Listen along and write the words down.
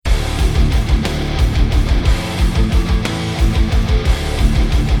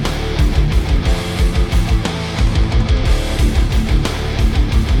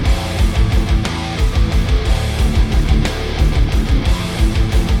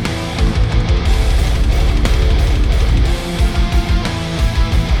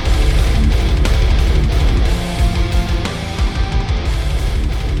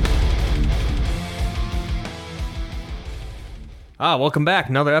Welcome back.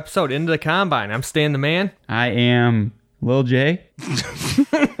 Another episode into the Combine. I'm Stan the Man. I am Lil J.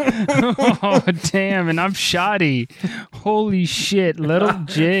 Oh, damn. And I'm Shoddy. Holy shit. Little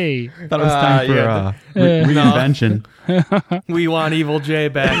J. Thought it was time for reinvention. We want Evil J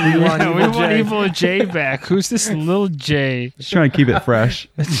back. We want Evil J back. Who's this Lil J? Just trying to keep it fresh.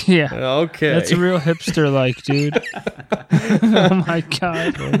 Yeah. Okay. That's real hipster-like, dude. Oh, my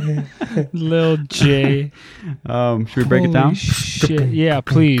God. Lil J. Should we break it down? Shit. Yeah,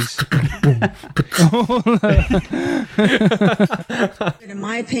 please. In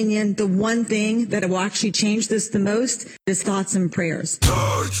my opinion, the one thing that will actually change this the most is thoughts and prayers.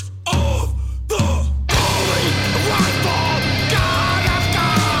 Church of the Holy Rifle, God of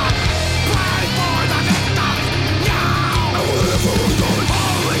God, pray for the victims now.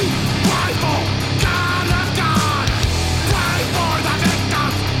 Holy Rifle, God of God, pray for the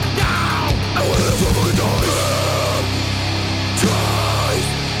victims now. Ties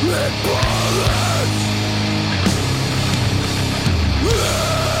with bullets.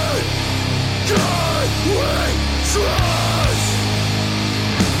 God, we trust.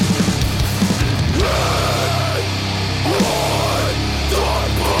 Red on the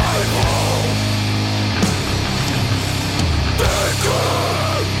Bible. Finger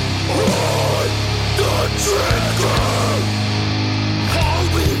on the trigger.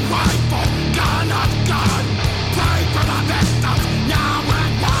 Holy Rifle, gun of God. Pray for the victims now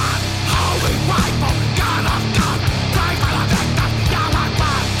and what? Holy Rifle, gun of God. Pray for the victims now and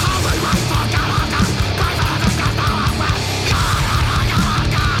what? Holy Rifle, gun of God. Pray for the victims now and what? God of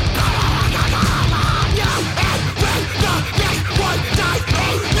God. You and we the next one die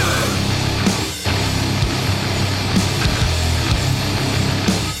in you.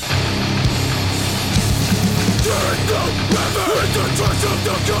 There is no river in the trust of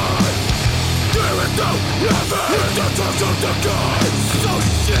the God. There is no river in the trust of the God. So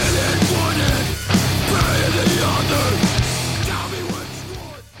shit and wanted. Pray in the other. Tell me which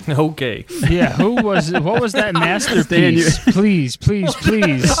one. Okay. Yeah, what was that masterpiece? Please.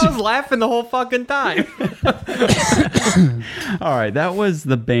 I was laughing the whole fucking time. All right, that was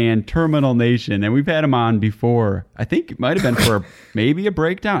the band Terminal Nation, and we've had them on before. I think it might have been for maybe a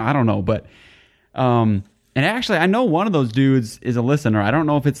breakdown. I don't know, but and actually, I know one of those dudes is a listener. I don't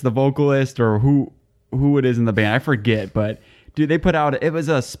know if it's the vocalist or who it is in the band. I forget, but dude, they put out, it was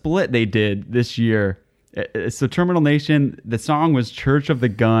a split they did this year. So Terminal Nation, the song was Church of the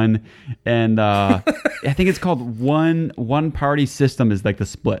Gun, and I think it's called One Party System is like the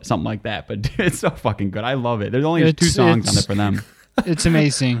split, something like that. But dude, it's so fucking good. I love it. There's only two songs on there for them. It's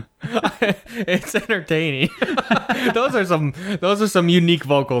amazing. It's entertaining. Those are some unique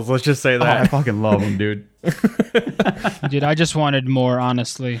vocals. Let's just say I that. fucking love them, dude. Dude, I just wanted more,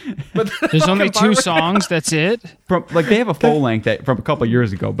 honestly. But There's only two songs, that's it? From like they have a full length that from a couple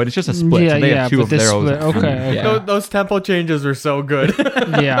years ago, but it's just a split. Yeah, so they yeah, have two but of this their own. split- okay. Yeah. Those tempo changes are so good.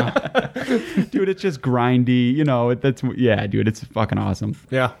 Yeah. Dude, it's just grindy. You know, dude, it's fucking awesome.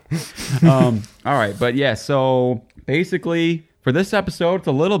 Yeah. All right, but yeah, so basically for this episode, it's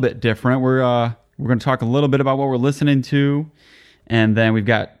a little bit different. We're going to talk a little bit about what we're listening to, and then we've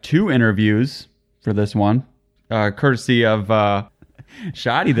got two interviews for this one, courtesy of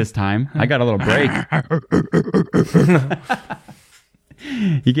Shoddy this time. I got a little break.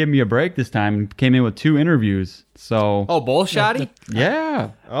 He gave me a break this time and came in with two interviews. So, Oh, both Shoddy? yeah.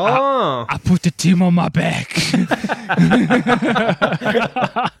 Oh. I put the team on my back.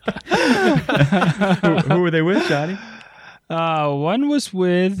 Who were they with, Shoddy? One was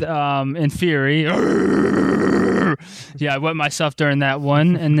with In Fury. Yeah, I wet myself during that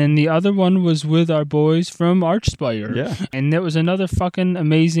one. And then the other one was with our boys from Archspire. Yeah. And it was another fucking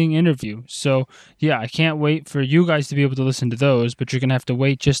amazing interview. So, yeah, I can't wait for you guys to be able to listen to those, but you're going to have to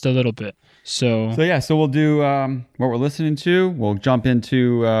wait just a little bit. So So we'll do what we're listening to. We'll jump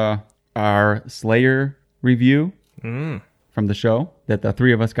into our Slayer review from the show that the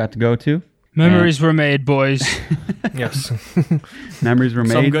three of us got to go to. memories were made, boys. Yes. Memories were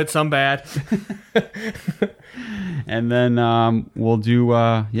made. Some good, some bad. And then we'll do,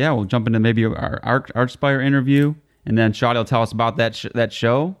 we'll jump into maybe our Archspire interview. And then Shoddy will tell us about that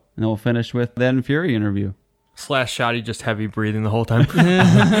show. And then we'll finish with that In Fury interview. / Shoddy just heavy breathing the whole time.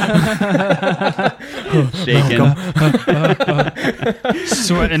 Shaking.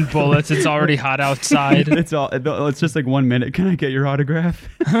 Sweating bullets. It's already hot outside. It's just like 1 minute. Can I get your autograph?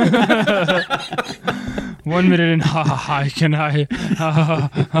 1 minute and can I?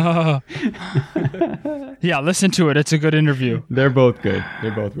 Yeah, listen to it. It's a good interview. They're both good.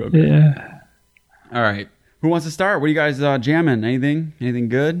 They're both real good. Yeah. All right. Who wants to start? What are you guys jamming? Anything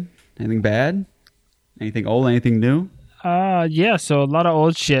good? Anything bad? Anything old? Anything new? Yeah, so a lot of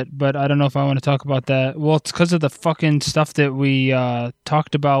old shit, but I don't know if I want to talk about that. Well, it's because of the fucking stuff that we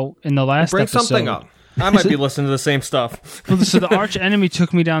talked about in the last Bring episode. something up. I might be listening to the same stuff. Well, so the arch enemy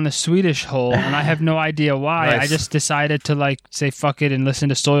took me down the Swedish hole, and I have no idea why. Nice. I just decided to like say fuck it and listen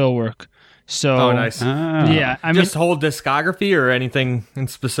to Soilwork. So Oh, nice. yeah, I mean, Just whole discography or anything in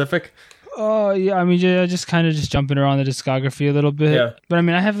specific? yeah, I mean, yeah, just kind of just jumping around the discography a little bit. Yeah. But I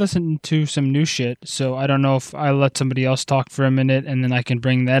mean, I have listened to some new shit, so I don't know if I let somebody else talk for a minute and then I can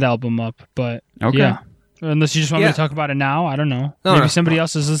bring that album up. But Okay. yeah, unless you just want me Yeah. to talk about it now, I don't know. No, Maybe no. somebody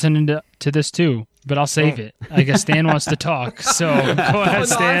else is listening to this too. But I'll save it. I guess Stan wants to talk, so go ahead,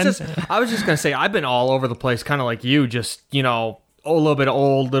 Stan. I was just gonna say I've been all over the place, kind of like you. Just a little bit of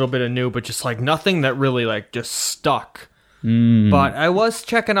old, little bit of new, but just like nothing that really like just stuck. But I was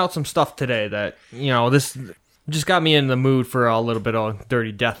checking out some stuff today that this just got me in the mood for a little bit of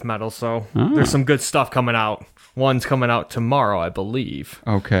dirty death metal. So there's some good stuff coming out. One's coming out tomorrow, I believe.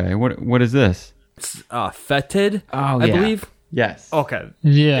 Okay. What is this? It's Fetid, I yeah. believe. Yes. Okay.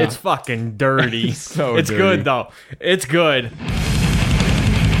 Yeah. It's fucking dirty. So it's dirty. good though. It's good.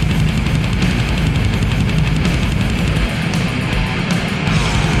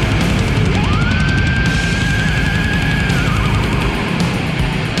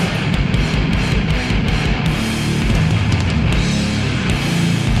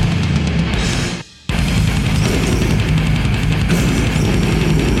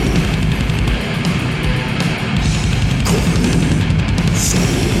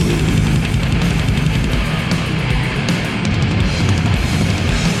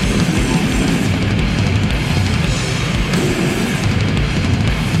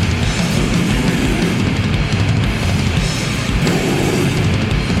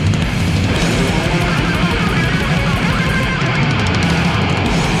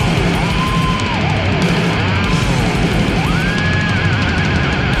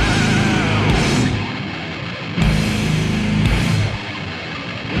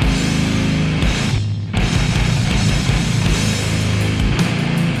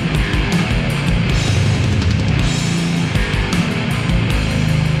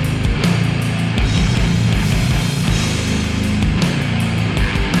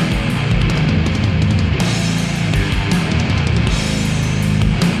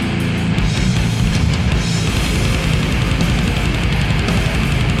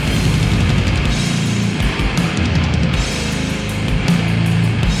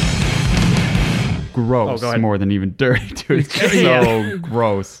 Gross go ahead. more than even dirty, dude. It's just so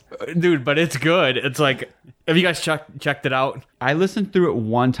gross. Dude, but it's good. It's like, have you guys checked it out? I listened through it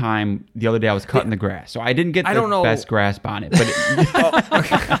one time the other day. I was cutting the grass, so I didn't get I don't the know. best grasp on it.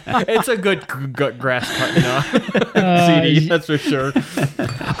 But It's a good grass cutting CD, that's for sure.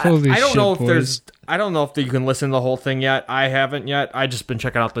 Holy I don't shit, know if boys. I don't know if you can listen to the whole thing yet. I haven't yet. I just been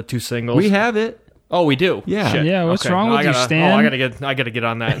checking out the 2 singles. we have it. Oh, we do. Yeah. Shit. Yeah, what's Okay. wrong No, with you, Stan? Oh, I gotta get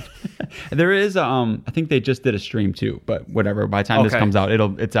on that. There is. I think they just did a stream too. But whatever. By the time this Okay. comes out,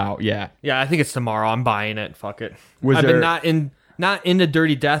 it's out. Yeah. Yeah, I think it's tomorrow. I'm buying it. Fuck it. Was I've there- been not into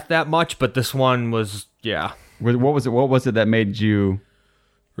Dirty Death that much, but this one was What was it? What was it that made you?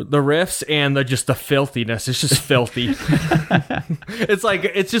 the riffs and just the filthiness. It's just filthy.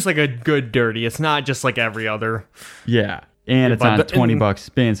 it's just like a good dirty. It's not just like every other. Yeah. And it's but on the- 20 bucks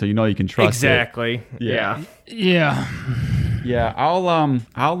spin, so you know you can trust Exactly. Yeah. Yeah. it. Yeah.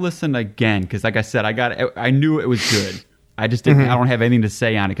 I'll listen again because, like I said, I knew it was good. I just didn't. I don't have anything to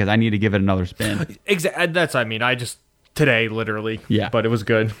say on it because I need to give it another spin. Exactly. That's what I mean. I just today literally. Yeah. But it was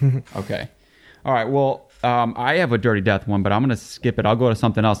good. Okay. All right. Well, I have a Dirty Death one, but I'm gonna skip it. I'll go to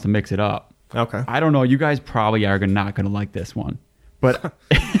something else to mix it up. Okay. I don't know. You guys probably are not gonna like this one, but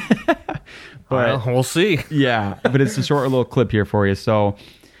Well, we'll see. yeah. But it's a short little clip here for you. So,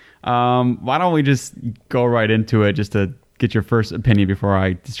 why don't we just go right into it, just to get your first opinion before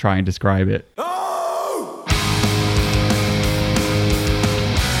I just try and describe it.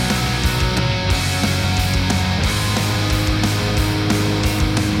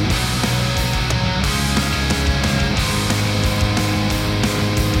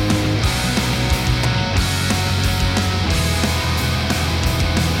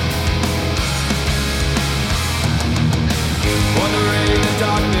 Wandering in the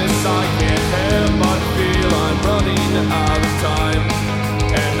darkness, I can't help but feel I'm running out of time.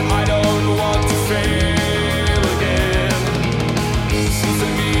 And I don't want to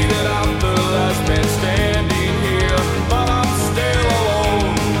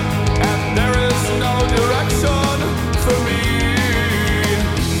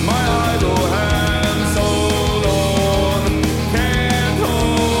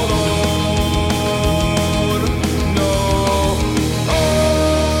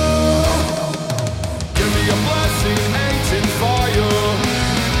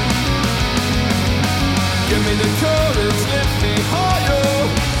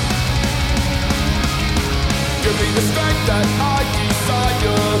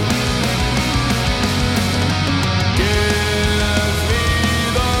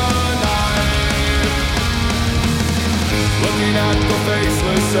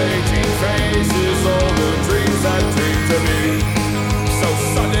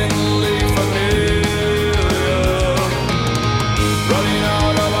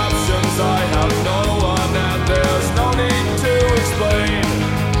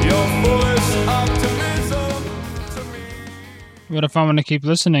What if I want to keep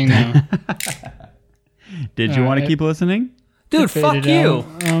listening now? Did you want to keep listening? Dude, fuck Faded you.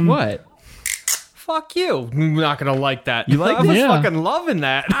 out. What? Fuck you. I'm not going to like that. You like I was it? Yeah. fucking loving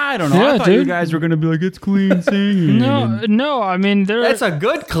that. I don't know. Yeah, I thought you dude. guys were gonna be like, it's clean singing. No. I mean, That's a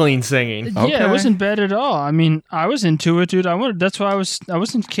good clean singing. Yeah, Okay. it wasn't bad at all. I mean, I was into it, dude. That's why I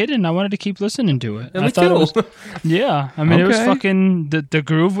wasn't kidding. I wanted to keep listening to it. Yeah, I me thought too. it was, yeah. I mean, it was Okay. fucking the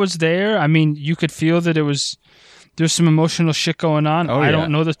groove was there. I mean, you could feel that there's some emotional shit going on. Oh, I yeah.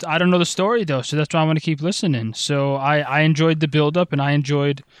 don't know the story though, so that's why I want to keep listening. So I enjoyed the build up and I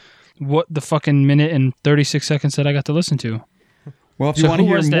enjoyed what the fucking minute and 36 seconds that I got to listen to. Well, if you So want to who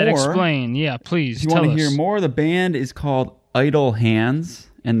hear was that? more, Explain. Yeah, please. if you tell want to us. hear more, the band is called Idle Hands,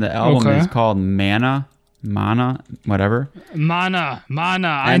 and the album Okay. is called Mana, whatever. Mana.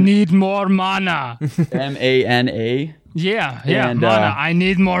 I need more mana. MANA. Yeah, And, mana. I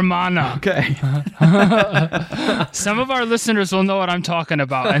need more mana. Okay. Some of our listeners will know what I'm talking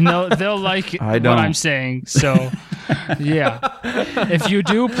about, and they'll like I what don't. I'm saying. So, yeah. If you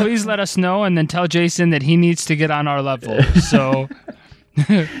do, please let us know, and then tell Jason that he needs to get on our level. So, What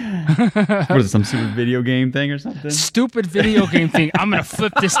is it, some super video game thing or something? stupid video game thing. I'm gonna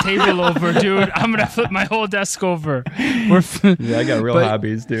flip this table over, dude. I'm gonna flip my whole desk over. Yeah, I got real But-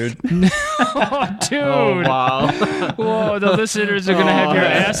 hobbies, dude. Oh, dude. Oh, wow. Whoa, the listeners are gonna have your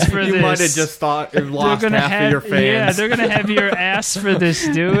ass for you this. might have just thought you lost half of your fans. Yeah, they're gonna have your ass for this,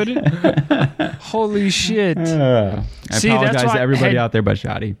 dude. Holy shit! I See, that's apologize why- to everybody had- out there but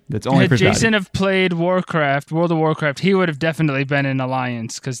Shoddy. That's only Had for Jason Shoddy. have played World of Warcraft, he would have definitely been in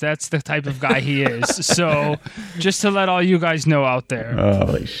Alliance because that's the type of guy he is. So, just to let all you guys know out there.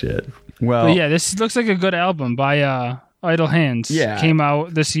 Holy shit. Well, But yeah, this looks like a good album by Idle Hands. Yeah. Came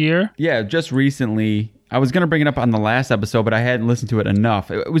out this year. yeah, just recently. I was going to bring it up on the last episode, but I hadn't listened to it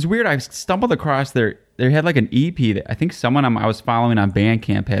enough. It was weird. I stumbled across they had like an EP that I think someone I was following on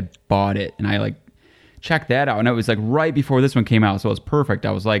Bandcamp had bought it, and I like checked that out, and it was like right before this one came out, so it was perfect.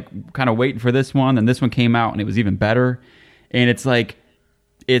 I was like kind of waiting for this one, and this one came out, and it was even better. And it's like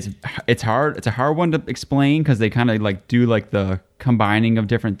it's hard. It's a hard one to explain because they kind of like do like the combining of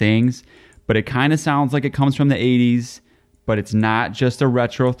different things, but it kind of sounds like it comes from the 80s, but it's not just a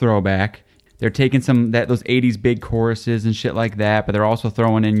retro throwback. They're taking those 80s big choruses and shit like that, but they're also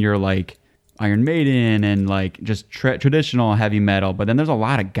throwing in your like Iron Maiden and like just traditional heavy metal. But then there's a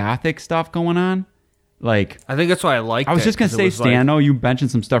lot of gothic stuff going on. Like I think that's why I like. I was just gonna say, Stan, I know you mentioned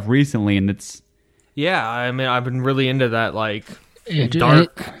some stuff recently, and it's yeah, I mean, I've been really into that, like Yeah, dude,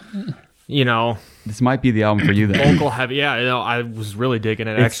 dark, you know, this might be the album for you then. vocal heavy. Yeah, you know, I was really digging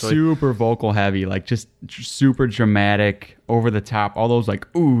it. It's Actually, super vocal heavy, like just super dramatic, over the top. All those like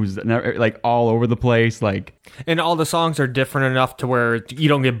oohs, like all over the place. Like and all the songs are different enough to where you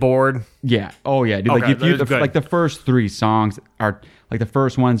don't get bored. yeah, oh yeah, dude. Okay, Like that's good. like the first 3 songs are like the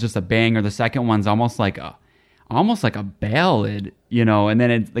first one's just a banger. The second one's almost like a ballad, you know. And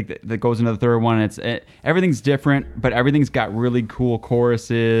then it like that goes into the third one. And everything's different, but everything's got really cool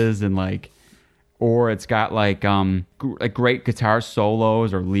choruses and like. Or it's got like great guitar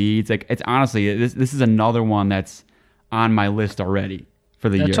solos or leads. Like it's honestly, this is another one that's on my list already for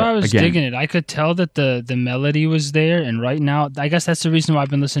the year. That's why I was Again, digging it. I could tell that the melody was there, and right now, I guess that's the reason why I've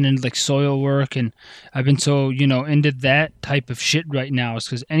been listening to like Soilwork, and I've been so into that type of shit right now. Is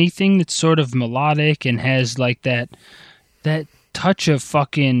because anything that's sort of melodic and has like that touch of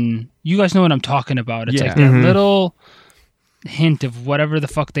fucking, you guys know what I'm talking about. It's Yeah. like that little hint of whatever the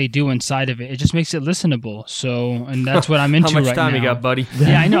fuck they do inside of it. It just makes it listenable. So, and that's what I'm into How much right time now. you got, buddy?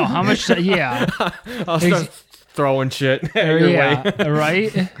 Yeah, I know how much. Yeah, I'll start throwing shit your way. yeah,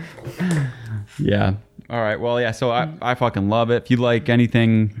 right. Yeah. All right. Well, yeah. So I fucking love it. If you like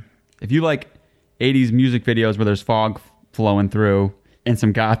anything, if you like 80s music videos where there's fog flowing through and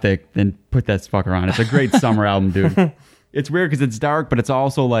some gothic, then put that fucker on. It's a great summer album, dude. It's weird because it's dark, but it's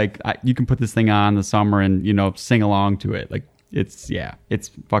also like you can put this thing on in the summer and sing along to it. Like it's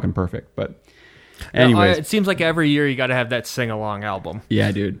fucking perfect. But anyways, It seems like every year you got to have that sing along album,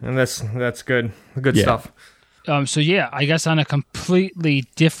 yeah, dude. and that's good. Good Yeah. stuff. So yeah, I guess on a completely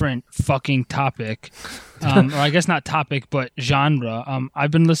different fucking topic, or I guess not topic, but genre. I've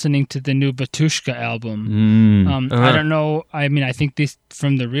been listening to the new Batushka album. I don't know. I mean, I think this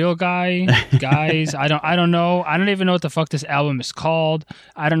from the real guys. I don't know. I don't even know what the fuck this album is called.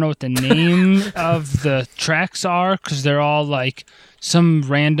 I don't know what the name of the tracks are because they're all like some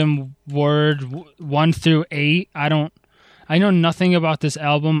random word 1 through 8. I know nothing about this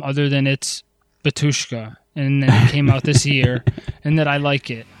album other than it's Batushka, and then it came out this year, and that I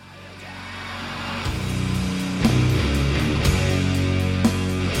like it.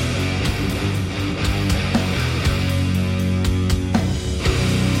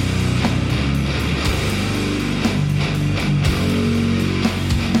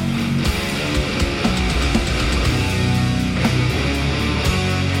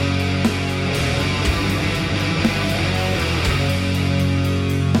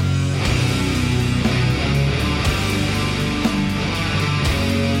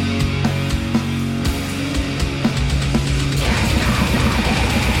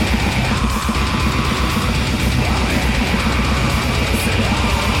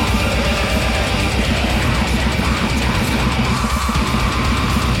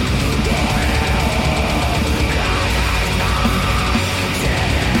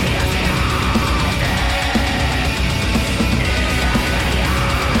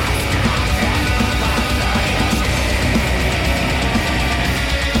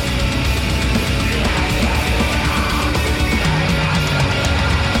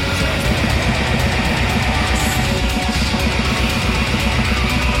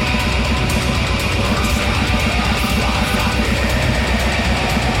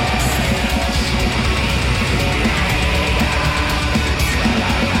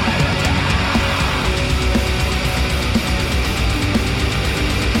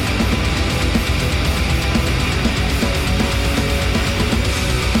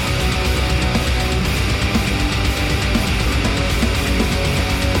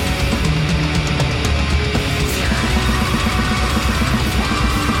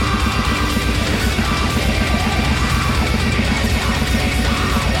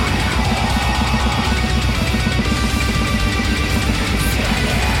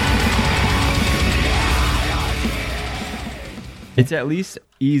 It's at least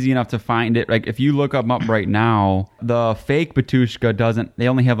easy enough to find it. Like if you look them up right now, the fake Batushka doesn't. They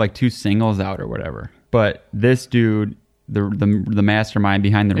only have like 2 singles out or whatever. But this dude, the mastermind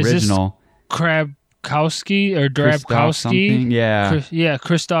behind the original, Krabkowski or Christoph Drabkowski? something? Yeah.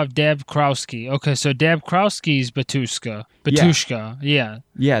 Christoph Dabkowski. Okay, so Dabkowski's Batushka. Yeah.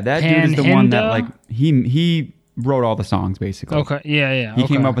 Yeah, that dude is the one that Panhinda? like he wrote all the songs basically. Okay, yeah. He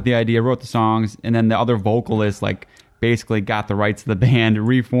came up with the idea, wrote the songs, and then the other vocalist like basically got the rights to the band,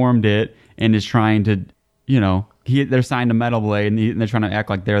 reformed it, and is trying to, they're signed to Metal Blade, and they're trying to act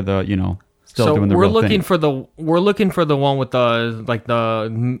like they're the, still doing the real thing. We're looking for the one with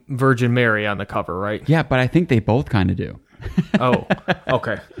the Virgin Mary on the cover, right? Yeah, but I think they both kind of do. Oh,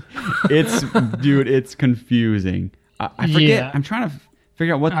 okay. It's confusing. I forget. Yeah. I'm trying to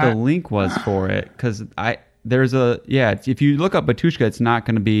figure out what the link was for it, because if you look up Batushka, it's not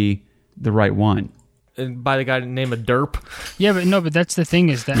going to be the right one. By the guy named Derp. Yeah, but that's the thing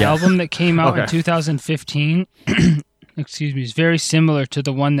is the album that came out in Okay. 2015, excuse me, is very similar to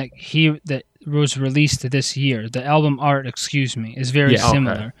the one that was released this year. The album art, is very Yeah, okay.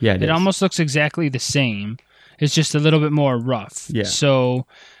 similar. Yeah, it it is. almost looks exactly the same. It's just a little bit more rough. Yeah. So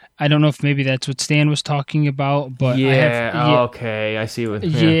I don't know if maybe that's what Stan was talking about, but Okay, I see what.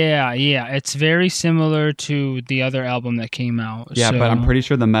 Yeah. yeah, it's very similar to the other album that came out. Yeah, so, but I'm pretty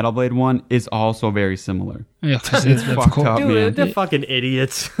sure the Metal Blade one is also very similar. yeah, 'cause It's of fucked course- up, man. Dude, they're fucking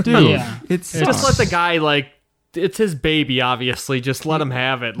idiots. Dude, Yeah. it's Just let the guy it's his baby. Obviously, just let him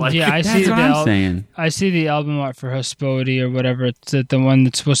have it. Like, Yeah, I That's see what the I'm saying. I see the album art for Hospodi or whatever. It's the one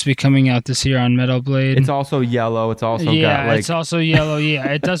that's supposed to be coming out this year on Metal Blade. It's also yellow. It's also yeah, got like it's also yellow. Yeah,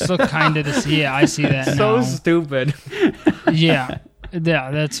 it does look kind of this. Yeah, I see that so now. stupid. Yeah,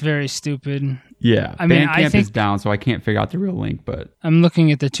 that's very stupid. yeah. I mean, I Bandcamp think- is down, so I can't figure out the real link. But I'm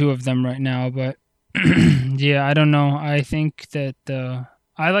looking at the two of them right now, but yeah, I don't know. I think that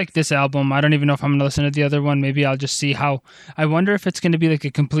I like this album. I don't even know if I'm going to listen to the other one. Maybe I'll just see how. I wonder if it's going to be like a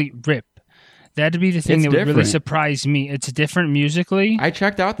complete rip. That'd be the thing It's that would really different. surprise me. It's different musically. I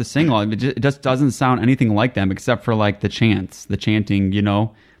checked out the single. It just doesn't sound anything like them except for like the chanting.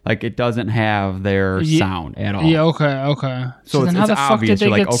 Like it doesn't have their sound at all. Yeah, okay. So then it's how the fuck obvious. did they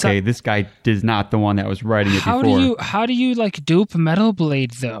You're like, get okay, this guy is not the one that was writing it before. How do you like dupe Metal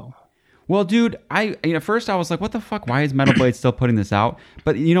Blade though? Well, dude, at first I was like, what the fuck? Why is Metal Blade still putting this out?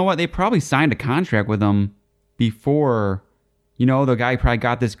 But you know what? They probably signed a contract with them before. The guy probably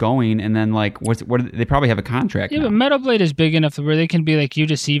got this going, and then like, they probably have a contract. Yeah, now. but Metal Blade is big enough where they can be like, you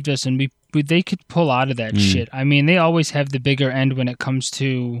deceived us, and they could pull out of that shit. I mean, they always have the bigger end when it comes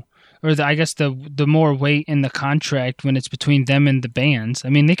to, or I guess the more weight in the contract when it's between them and the bands. I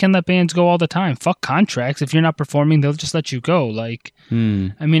mean, they can let bands go all the time. Fuck contracts. If you're not performing, they'll just let you go. Like, I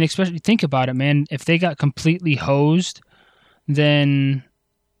mean, especially think about it, man. If they got completely hosed, then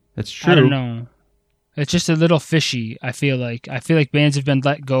That's true. I don't know. It's just a little fishy. I feel like bands have been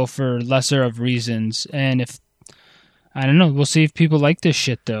let go for lesser of reasons, and I don't know. We'll see if people like this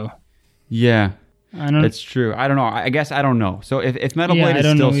shit though. Yeah, I don't. it's true. I don't know. I guess I don't know. So if Metal Yeah, Blade I is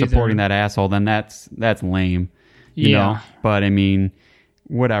don't still know either. supporting that asshole, then that's lame. You know. But I mean,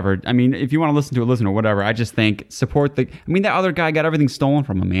 whatever. I mean, if you want to listen to it, listen to it, whatever. I just think support the. I mean, that other guy got everything stolen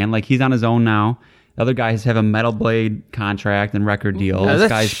from him, man. Like he's on his own now. The other guys have a Metal Blade contract and record deal. Yeah, This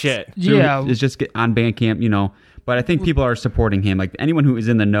that's guy's shit. Yeah. is just on Bandcamp, But I think people are supporting him. Like anyone who is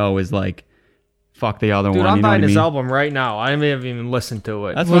in the know is like, fuck the other Dude, one. I'm You know what I buying mean? this album right now. I haven't even listened to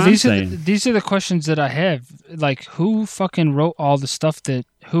it. That's Well, what I'm these saying. are the questions that I have. Like, who fucking wrote all the stuff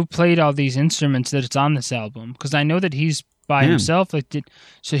who played all these instruments that it's on this album? Because I know that he's by Him. himself.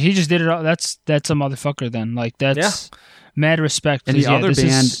 So he just did it all. That's a motherfucker then. Like that's mad respect. And 'cause, the other this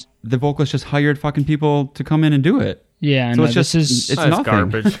band, is- the vocalist just hired fucking people to come in and do it. yeah, So no, it's just this is it's That's nothing.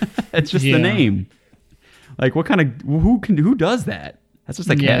 garbage. It's just Yeah. the name. Like what kind of who does that? That's just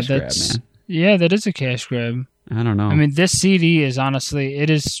a cash grab, man. Yeah, that is a cash grab. I don't know. I mean, this CD is honestly,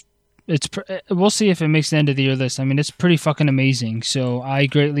 we'll see if it makes the end of the year list. I mean, it's pretty fucking amazing. So I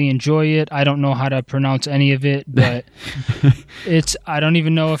greatly enjoy it. I don't know how to pronounce any of it, but I don't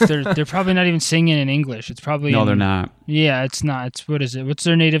even know if they're probably not even singing in English. It's probably, no, they're not. Yeah, it's not. It's, what is it? What's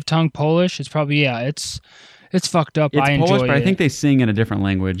their native tongue? Polish? It's probably, it's fucked up. It's I Polish, enjoy but it. I think they sing in a different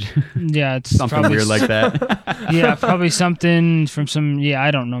language. yeah, it's Something probably weird like that. yeah, probably something from some. Yeah,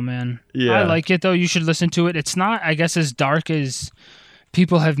 I don't know, man. Yeah. I like it though. You should listen to it. It's not, I guess, as dark as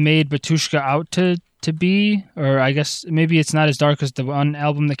people have made Batushka out to be, or I guess maybe it's not as dark as the one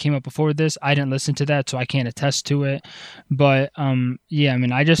album that came out before this. I didn't listen to that, so I can't attest to it. But yeah, I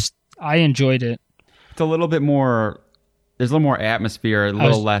mean, I enjoyed it. It's a little bit more. there's a little more atmosphere, a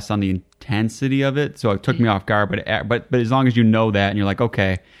little less on the intensity of it. So it took me off guard, but as long as you know that and you're like,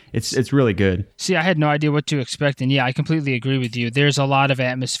 okay, it's really good. See, I had no idea what to expect, and yeah, I completely agree with you. There's a lot of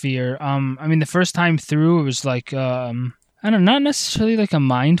atmosphere. I mean, the first time through, it was like, I don't know, not necessarily like a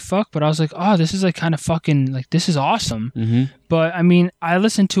mind fuck, but I was like, oh, this is like kind of fucking, like, this is awesome. Mm-hmm. But I mean, I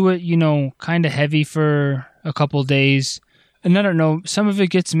listened to it, you know, kind of heavy for a couple days, and I don't know, some of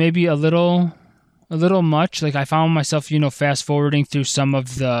it gets maybe a little much. Like I found myself, you know, fast forwarding through some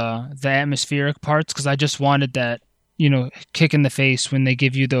of the atmospheric parts because I just wanted that, you know, kick in the face when they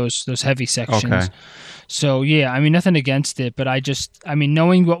give you those heavy sections. Okay. So yeah, I mean, nothing against it, but I mean,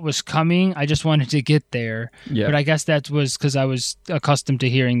 knowing what was coming, I just wanted to get there. Yeah. But I guess that was because I was accustomed to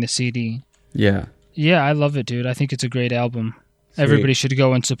hearing the CD. Yeah. Yeah, I love it, dude. I think it's a great album. Sweet. Everybody should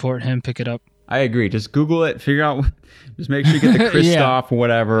go and support him, pick it up. I agree. Just Google it, figure out, just make sure you get the Christoph or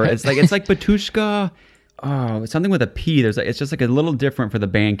whatever. It's like Batushka. Oh, something with a P. It's just like a little different for the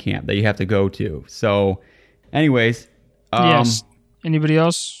Bandcamp that you have to go to. So, anyways, yes. Anybody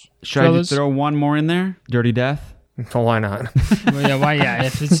else? Should I just throw one more in there? Dirty Death. Well, why not? Well, yeah, why? Yeah,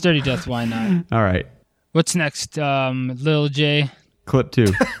 if it's Dirty Death, why not? All right. What's next? Lil J. Clip 2.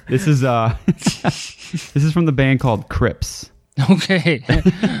 This is this is from the band called Crips. Okay,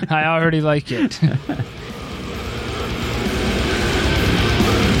 I already like it.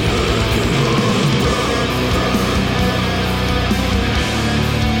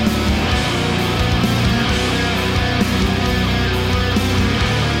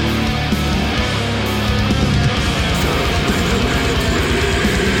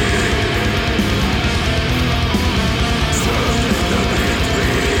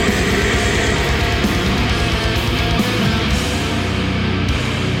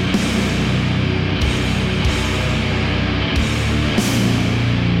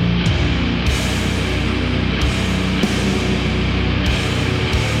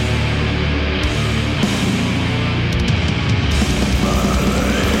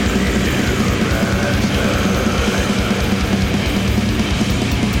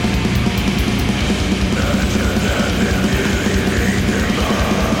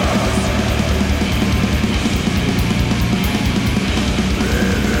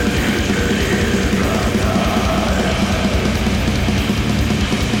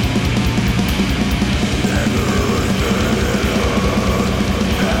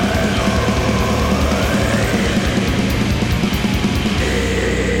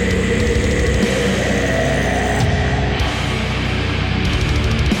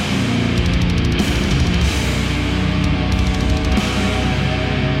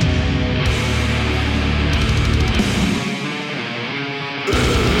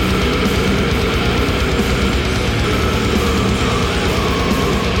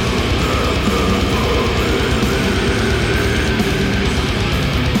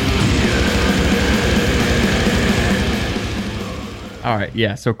 All right,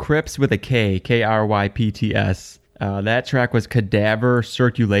 yeah. So Crips with a K, Krypts. That track was Cadaver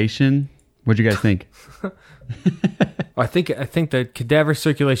Circulation. What'd you guys think? I think that Cadaver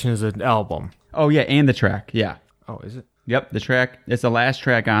Circulation is an album. Oh yeah, and the track. Yeah. Oh, is it? Yep, the track. It's the last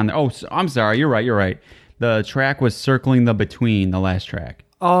track on there. Oh, I'm sorry. You're right. The track was Circling the Between, the last track.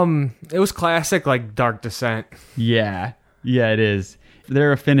 It was classic, like Dark Descent. Yeah, it is.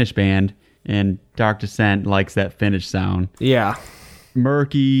 They're a Finnish band, and Dark Descent likes that Finnish sound. Yeah.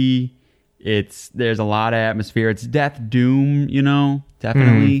 Murky. There's a lot of atmosphere. It's death doom,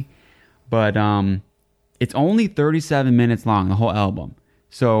 definitely. But it's only 37 minutes long, the whole album.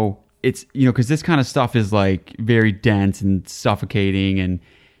 So it's, because this kind of stuff is like very dense and suffocating, and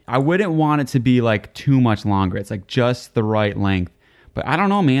I wouldn't want it to be like too much longer. It's like just the right length. But I don't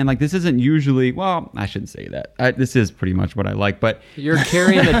know, man. Like, this isn't usually... Well, I shouldn't say that. This is pretty much what I like, but... You're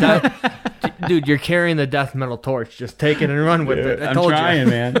carrying the death... Dude, you're carrying the death metal torch. Just take it and run with it. I'm trying,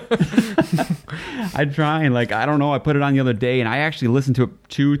 man. I'm trying. Like, I don't know. I put it on the other day, and I actually listened to it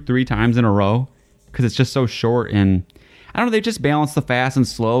 2-3 times in a row because it's just so short. And I don't know. They just balance the fast and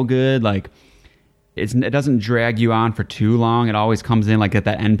slow good. Like, it doesn't drag you on for too long. It always comes in, like, at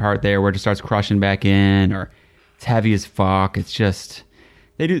that end part there where it just starts crushing back in, or... It's heavy as fuck. It's just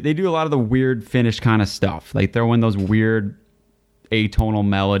they do a lot of the weird Finnish kind of stuff. Like throw in those weird atonal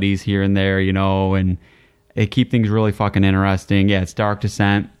melodies here and there, and they keep things really fucking interesting. Yeah, it's Dark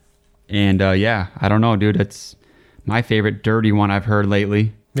Descent, and I don't know, dude. It's my favorite dirty one I've heard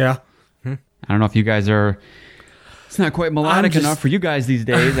lately. Yeah, I don't know if you guys are. It's not quite melodic enough for you guys these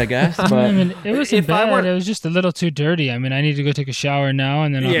days, I guess. But I mean, it wasn't bad. It was just a little too dirty. I mean, I need to go take a shower now,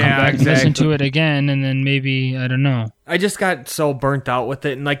 and then I'll come back and listen to it again, and then maybe, I don't know. I just got so burnt out with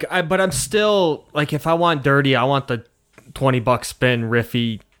it, and but I'm still, like, if I want dirty, I want the $20 spin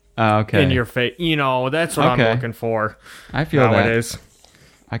riffy Okay. in your face. You know, that's what Okay. I'm looking for. I feel that. nowadays.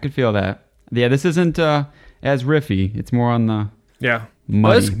 I could feel that. Yeah, this isn't as riffy. It's more on the Yeah. muddy,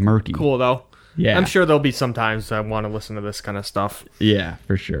 Well, it's murky. Cool though. Yeah. I'm sure there'll be some times I want to listen to this kind of stuff. Yeah,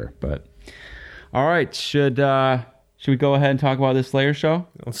 for sure. But all right, should we go ahead and talk about this Slayer show?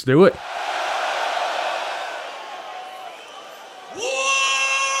 Let's do it.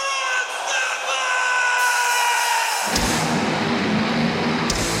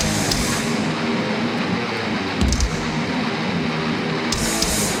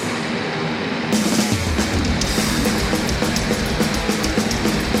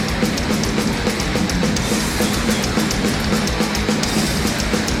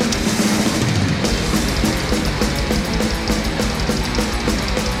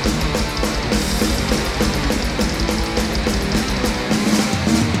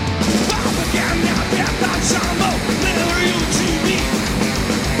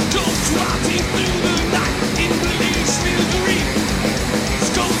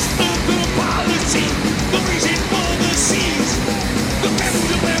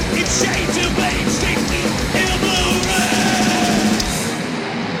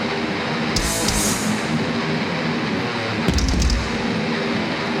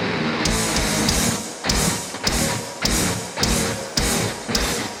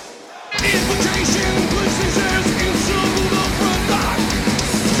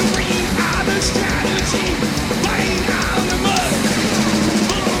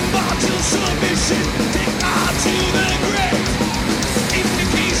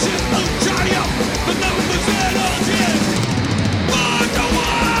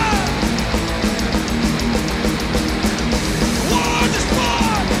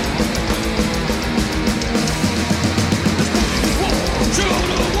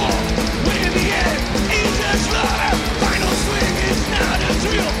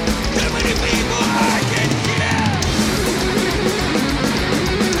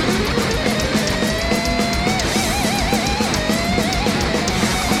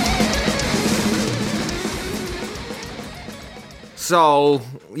 So,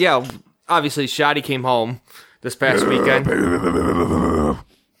 yeah, obviously Shoddy came home this past weekend.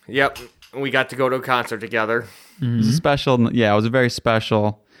 Yep, we got to go to a concert together. It was a special. Yeah, it was a very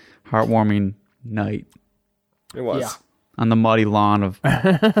special, heartwarming night It was. Yeah. on the muddy lawn of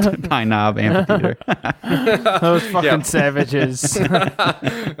Pine Knob Amphitheater. Those fucking Yeah. savages. Where Let's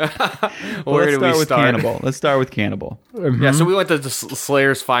did we start with start? Cannibal. Let's start with Cannibal. Yeah, so we went to the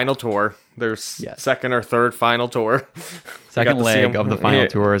Slayer's final tour. Their Yes. second or third final tour. Second to see leg him. of the final Yeah.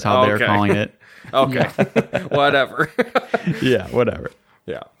 tour is how they're Okay. calling it. Okay, whatever. Yeah, whatever.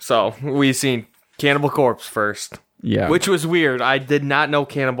 Yeah, so we seen Cannibal Corpse first. Yeah. Which was weird. I did not know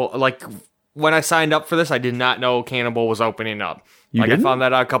Cannibal, like, when I signed up for this, I did not know Cannibal was opening up. You like, didn't? I found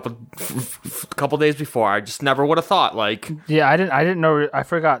that out a couple days before. I just never would have thought, like, Yeah, I didn't know. I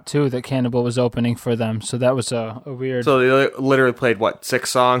forgot too that Cannibal was opening for them. So that was a weird. so they literally played, what, 6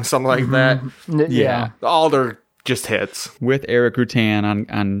 songs, something like that? Yeah. All their just hits, With Eric Rutan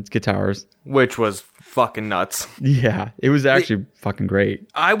on guitars. which was fucking nuts. Yeah, it was actually fucking great.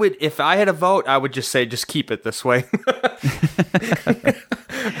 I would, if I had a vote, I would just say, just keep it this way.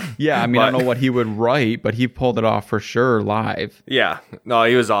 Yeah, I mean, I But- don't know what he would write, but he pulled it off for sure live. Yeah, no,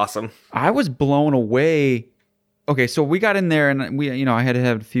 he was awesome. I was blown away. Okay, so we got in there and I had to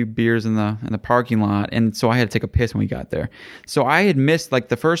have a few beers in the parking lot, and so I had to take a piss when we got there. So I had missed like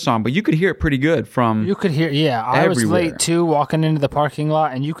the first song, but you could hear it pretty good from. You could hear. Yeah, I was Everywhere. late too, walking into the parking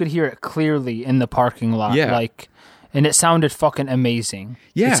lot, and you could hear it clearly in the parking lot. Yeah. Like, and it sounded fucking amazing.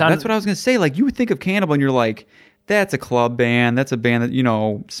 Yeah, It sounded- that's what I was gonna say. Like you would think of Cannibal, and you're like, that's a club band. That's a band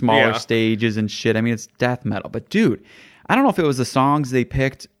that smaller Yeah. stages and shit. I mean, it's death metal. But dude, I don't know if it was the songs they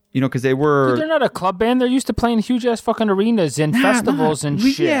picked. Because they were. They're not a club band. They're used to playing huge ass fucking arenas and festivals and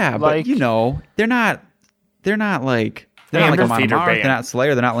shit. Yeah, like, but they're not. They're not like. They're not like a Amphitheater Monomart. band. They're not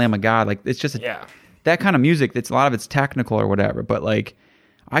Slayer. They're not Lamb of God. Like it's just Yeah. that kind of music. It's a lot of it's technical or whatever. But like,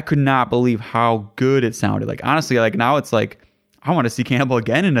 I could not believe how good it sounded. Like honestly, like now it's like I want to see Cannibal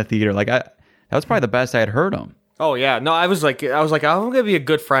again in a theater. Like that was probably the best I had heard them. Oh yeah, no, I was like, I'm gonna be a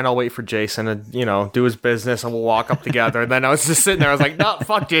good friend. I'll wait for Jason to, do his business, and we'll walk up together. And then I was just sitting there. I was like, no,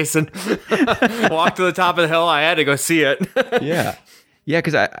 fuck Jason. Walk to the top of the hill. I had to go see it. Yeah, yeah,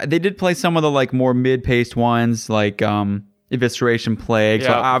 because they did play some of the like more mid-paced ones, like Evisceration Plague. So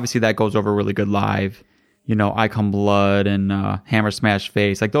Yeah. obviously that goes over really good live. I Come Blood and Hammer Smash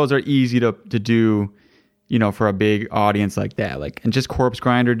Face. Like those are easy to do, for a big audience like that. Like and just Corpse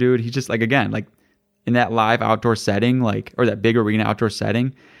Grinder, dude. He's just like again like in that live outdoor setting, like or that big arena outdoor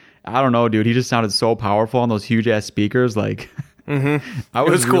setting. I don't know, dude. He just sounded so powerful on those huge ass speakers. Like, I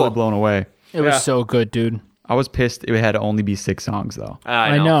was really cool. blown away. It was so good, dude. I was pissed it had to only be 6 songs though.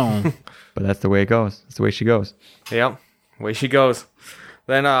 I know. But that's the way it goes. That's the way she goes. Yep, way she goes.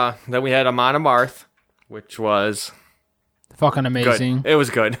 Then we had Amon Amarth, which was Fucking good. amazing. It was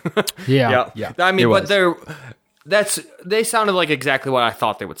good. Yeah. Yeah. I mean, It but was. they sounded like exactly what I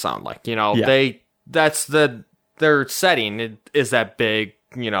thought they would sound like. You know, Yeah. their setting is that big.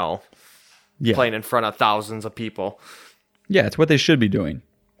 You know, Yeah. playing in front of thousands of people. Yeah, it's what they should be doing.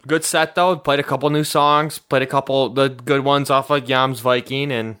 Good set though. Played a couple new songs. Played a couple the good ones off of Yams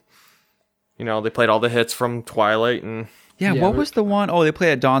Viking, and you know they played all the hits from Twilight and. Yeah, Yeah, what was the one? Oh, they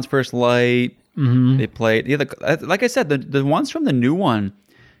played at Dawn's First Light. Mm-hmm. They played, like I said, the ones from the new one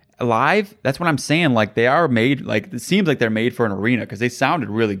live. That's what I'm saying. Like they are made. Like it seems like they're made for an arena because they sounded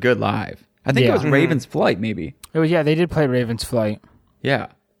really good live. I think it Yeah. was Raven's Flight, maybe. They did play Raven's Flight. Yeah,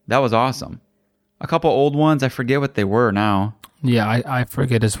 that was awesome. A couple old ones, I forget what they were now. Yeah, I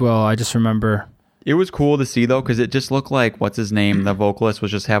forget as well. I just remember. It was cool to see though, because it just looked like what's his name, the vocalist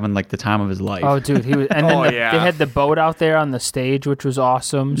was just having like the time of his life. Oh, dude, he was, and then Oh, they yeah. had the boat out there on the stage, which was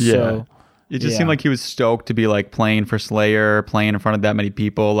awesome. Yeah. So It just yeah. seemed like he was stoked to be like playing for Slayer, playing in front of that many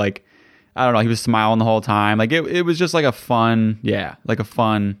people. Like, I don't know, he was smiling the whole time. Like it was just like a fun,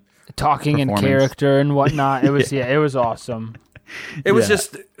 talking in performance. character and whatnot. It was it was awesome. It was Yeah.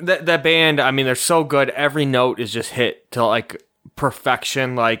 just that band. I mean, they're so good. Every note is just hit to like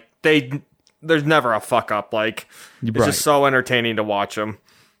perfection. Like there's never a fuck up. Like it's Right. just so entertaining to watch them.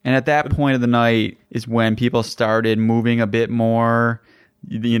 And at that point of the night is when people started moving a bit more.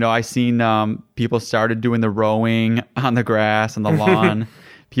 You know, I seen people started doing the rowing on the grass on the lawn.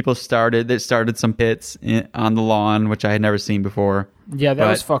 They started some pits on the lawn, which I had never seen before. Yeah, that But-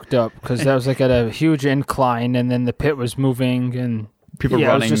 was fucked up because that was like at a huge incline, and then the pit was moving, and People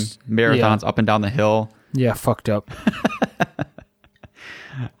yeah, it was running just- marathons up and down the hill. Yeah, fucked up.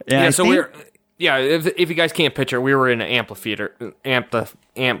 And I So think- if you guys can't picture, we were in an amphitheater,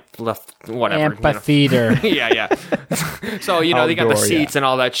 whatever. Amphitheater. Yeah. So, you know, they got the Outdoor, seats and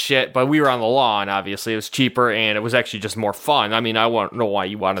all that shit, but we were on the lawn, obviously. It was cheaper, and it was actually just more fun. I mean, I don't know why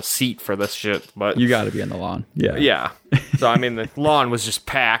you want a seat for this shit, but... You got to be on the lawn. Yeah. Yeah. So, I mean, the lawn was just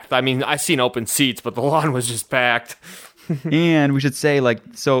packed. I mean, I seen open seats, but the lawn was just packed. And we should say, like,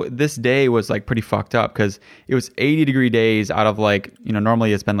 so this day was like pretty fucked up because it was 80-degree days out of like, you know,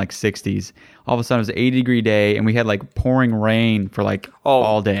 normally it's been like 60s. All of a sudden it was an 80-degree day and we had like pouring rain for like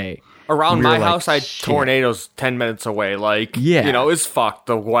all day. Around We were my like, house, I had shit. tornadoes 10 minutes away. Like, Yeah. you know, it's fucked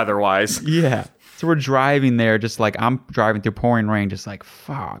the weather-wise. Yeah. So we're driving there, just like I'm driving through pouring rain, just like,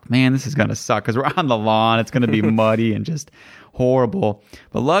 fuck, man, this is going to suck because we're on the lawn. It's going to be muddy and just horrible.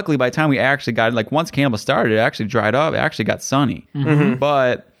 But luckily, by the time we actually got it, like once Cannibal started, it actually dried up. It actually got sunny.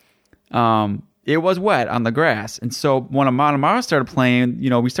 But it was wet on the grass. And so when Amon started playing, you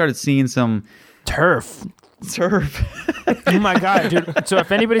know, we started seeing some Turf. surf. Oh my god, dude! So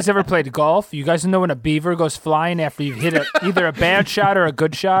if anybody's ever played golf, you guys know when a beaver goes flying after you've hit either a bad shot or a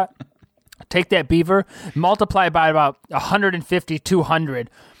good shot. Take that beaver, multiply by about 150, 200,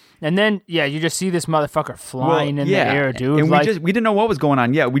 and then you just see this motherfucker flying in the air, dude. And like, we didn't know what was going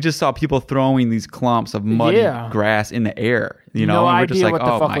on yet. We just saw people throwing these clumps of muddy Yeah. grass in the air. You know, no and we're just idea like, what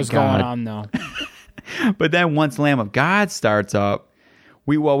the oh fuck my was God. going on though. But then once Lamb of God starts up,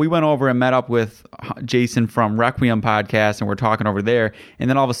 we went over and met up with Jason from Requiem podcast, and we're talking over there. And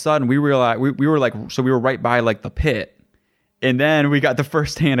then all of a sudden we realized we were like, so we were right by like the pit. And then we got the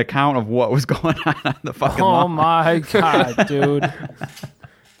first-hand account of what was going on the fucking Oh lawn. my god, dude!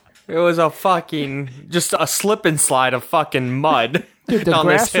 It was just a slip and slide of fucking mud Dude, the down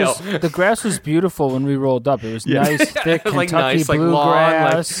this hill. grass was beautiful when we rolled up. It was nice, thick It was, like, Kentucky nice, like, lawn,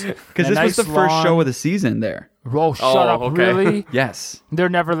 bluegrass. Because this was the first show of the season there. Oh, shut up! okay. Really? Yes. They're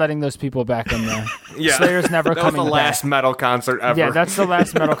never letting those people back in there. Yeah. Slayer's never That was coming the last back. metal concert ever. Yeah, that's the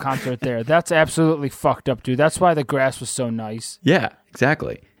last metal concert there. That's absolutely fucked up, dude. That's why the grass was so nice. Yeah,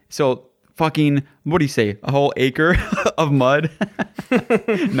 exactly. So fucking, what do you say? A whole acre of mud?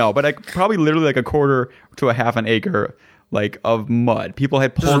 No, but like probably literally like a quarter to a half an acre like of mud. People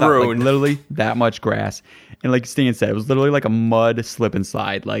had pulled out like, ruined. literally that much grass. And like Stan said, it was literally like a mud slip and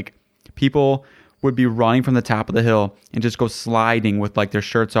slide. Like people would be running from the top of the hill and just go sliding with like their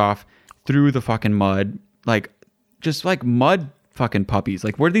shirts off through the fucking mud. Like just like mud fucking puppies.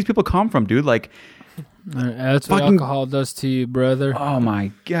 Like where do these people come from, dude? Like, That's what Fucking- alcohol does to you, brother. oh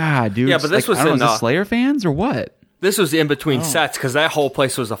my God, dude. Yeah, but this Like, was I don't in, know, is this uh, Slayer fans or what? This was in between sets because that whole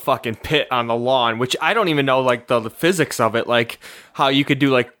place was a fucking pit on the lawn, which I don't even know like the physics of it, like how you could do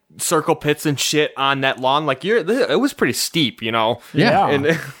like circle pits and shit on that lawn. Like it was pretty steep, you know. Yeah.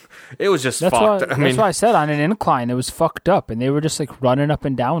 And it was just That's fucked. that's why I said on an incline it was fucked up, and they were just like running up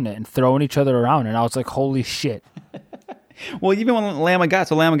and down it and throwing each other around, and I was like, holy shit. Well, even when Lamb of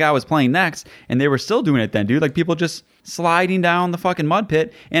God was playing next, and they were still doing it then, dude. Like people just sliding down the fucking mud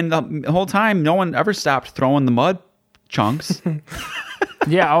pit, and the whole time no one ever stopped throwing the mud chunks.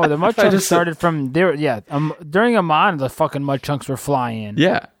 Yeah, the mud chunks started from there. Yeah, during Amman, the fucking mud chunks were flying.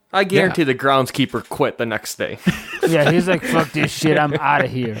 Yeah. I guarantee the groundskeeper quit the next day. Yeah, he's like, fuck this shit, I'm out of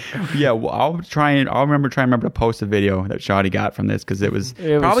here. Yeah, well, I'll remember to post a video that Shoddy got from this because it was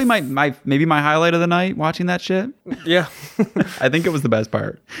probably maybe my highlight of the night watching that shit. Yeah. I think it was the best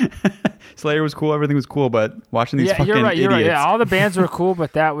part. Slayer was cool, everything was cool, but watching these fucking you're right. idiots. Yeah, all the bands were cool,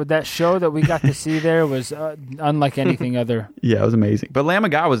 but that show that we got to see there was unlike anything other. Yeah, it was amazing. But Lamb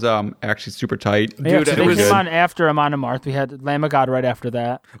of God was actually super tight. Yeah, Dude, so it they was came good. on after Amon Amarth. We had Lamb of God right after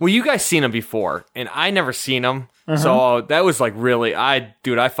that. Well, you guys seen them before, and I never seen them. So that was like really, I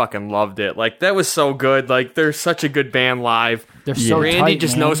fucking loved it. Like that was so good. Like they're such a good band live. They're so Randy tight,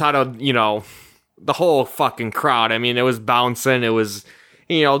 just man. knows how to, the whole fucking crowd. I mean, it was bouncing. It was,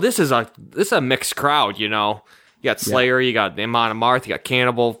 this is a mixed crowd. You got Slayer, you got Amon Amarth, you got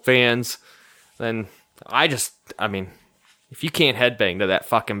Cannibal fans. Then if you can't headbang to that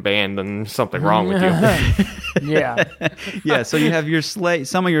fucking band, then there's something wrong with you. Yeah. Yeah, so you have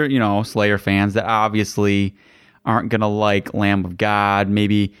some of your Slayer fans that obviously aren't gonna like Lamb of God.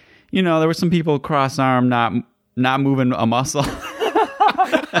 Maybe there were some people cross-armed, not moving a muscle.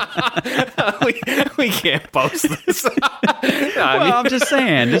 we can't post this. I'm just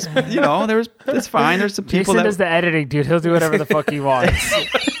saying, it's fine. There's some people Jason does the editing, dude. He'll do whatever the fuck he wants.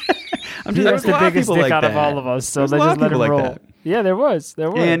 He has the biggest dick out of all of us, so let's just let him roll. That. Yeah, there was.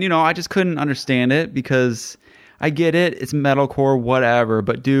 And I just couldn't understand it because I get it, it's metalcore, whatever,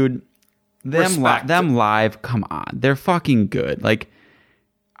 but dude, them live, come on, they're fucking good. Like,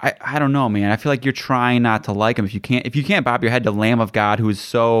 I don't know, man. I feel like you're trying not to like them if you can't bob your head to Lamb of God, who is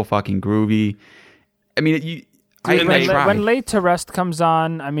so fucking groovy. I mean, when Laid to Rest comes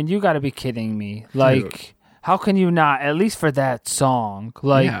on, I mean, you got to be kidding me. Like, dude, how can you not? At least for that song,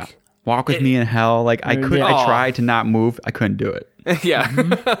 like. Yeah. Walk with me in hell. Like I couldn't. I tried to not move. I couldn't do it. Yeah.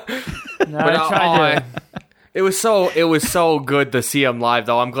 No, I tried to. It was so good to see them live,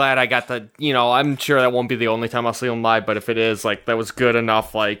 though. I'm glad I got the. I'm sure that won't be the only time I'll see them live, but if it is, like, that was good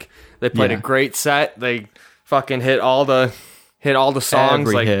enough. Like, they played a great set. They fucking hit all the songs.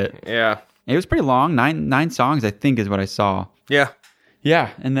 Every like, hit. Yeah. It was pretty long. Nine songs, I think, is what I saw. Yeah.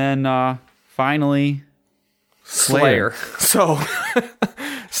 Yeah, and then finally, Slayer.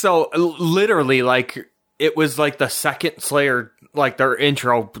 So literally, like, it was like the second Slayer, like, their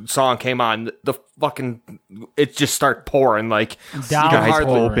intro song came on, the fucking, it just started pouring, like, guys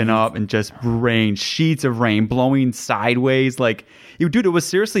open up and just rain, sheets of rain blowing sideways, like, dude, it was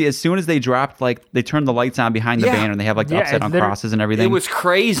seriously, as soon as they dropped, like, they turned the lights on behind the banner and they have, like, the upside down crosses and everything. It was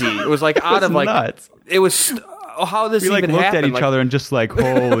crazy. It was, like, out of, like, nuts. It was, how this we, even looked happened. At each other and just, like,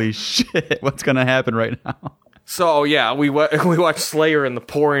 holy shit, what's gonna happen right now? So, yeah, we watched Slayer in the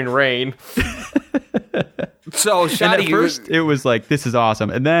pouring rain. So, Shoddy, at first, it was like, this is awesome.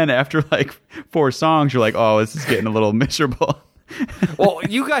 And then after, like, 4 songs, you're like, oh, this is getting a little miserable. Well,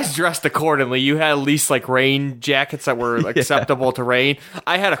 you guys dressed accordingly. You had at least, like, rain jackets that were acceptable to rain.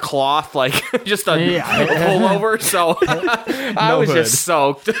 I had a cloth, like, just a pullover, so I was hood. just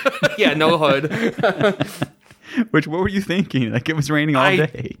soaked. Yeah, no hood. What were you thinking? Like, it was raining all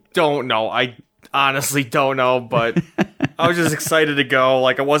day. Don't know. I honestly don't know, but I was just excited to go.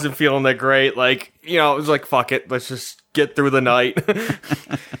 Like, I wasn't feeling that great. Like, it was like, fuck it. Let's just get through the night.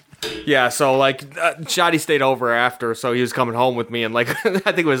 Yeah, so, like, Shoddy stayed over after, so he was coming home with me, and, like, I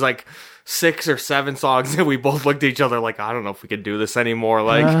think it was, like, 6 or 7 songs, and we both looked at each other like, I don't know if we can do this anymore,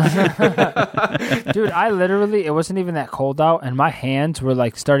 like. Dude, it wasn't even that cold out, and my hands were,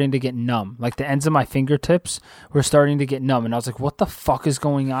 like, starting to get numb. Like, the ends of my fingertips were starting to get numb, and I was like, what the fuck is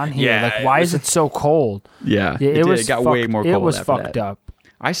going on here? Yeah, like, why is it so cold? Yeah, it got way more cold. It was after fucked that. up.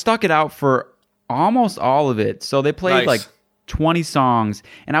 I stuck it out for almost all of it. So they played, like, 20 songs,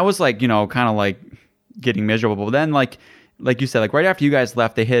 and I was, like, kind of, like, getting miserable. But then, like you said, like, right after you guys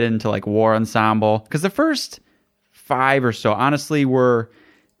left, they hit into, like, War Ensemble. Because the first 5 or so, honestly,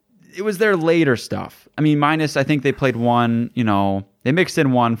 it was their later stuff. I mean, minus, I think they played one, they mixed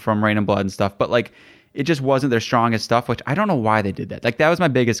in one from Rain and Blood and stuff, but, like, it just wasn't their strongest stuff, which I don't know why they did that. Like, that was my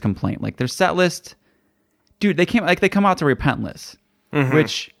biggest complaint. Like, their set list, dude, they come out to Repentless,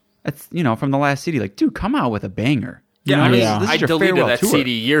 which, that's, from the last CD. Like, dude, come out with a banger. Yeah, This is I your deleted farewell that tour.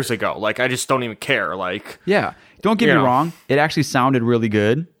 CD years ago. Like, I just don't even care. Like, yeah, don't get me wrong. It actually sounded really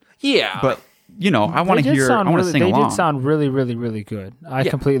good. Yeah, but I want to hear. I want to sing along. They did sound really, really, really good. I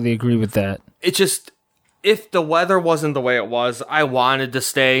completely agree with that. It's just if the weather wasn't the way it was, I wanted to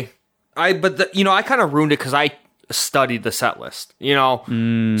stay. I kind of ruined it because I studied the set list.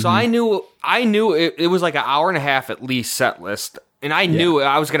 So I knew it was like an hour and a half at least set list. And I knew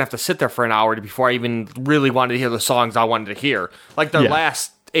I was going to have to sit there for an hour before I even really wanted to hear the songs I wanted to hear. Like, their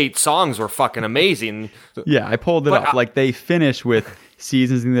last 8 songs were fucking amazing. Yeah, I pulled it up. Like, they finish with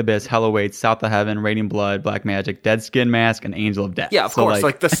Seasons in the Abyss, Hell Awaits, South of Heaven, Raining Blood, Black Magic, Dead Skin Mask, and Angel of Death. Yeah, of course.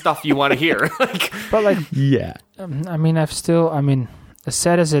 Like, the stuff you want to hear. Yeah. As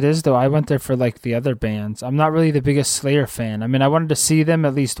sad as it is, though, I went there for, like, the other bands. I'm not really the biggest Slayer fan. I mean, I wanted to see them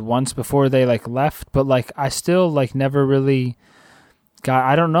at least once before they, like, left. But, like, I still, like, never really...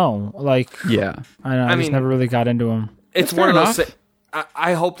 I don't know. Like, I just never really got into them. It's one of those.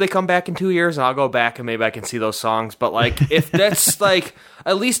 I hope they come back in 2 years, and I'll go back and maybe I can see those songs. But like, if that's like,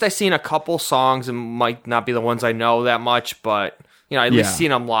 at least I've seen a couple songs, and might not be the ones I know that much, but at least seen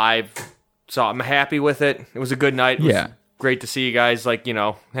them live. So I'm happy with it. It was a good night. It was great to see you guys, like,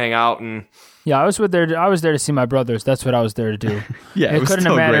 hang out and. Yeah, I was there to see my brothers. That's what I was there to do. It couldn't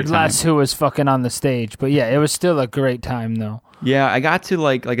have mattered less who was fucking on the stage. But yeah, it was still a great time though. Yeah, I got to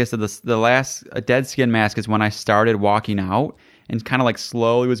like I said, the last Dead Skin Mask is when I started walking out and kind of like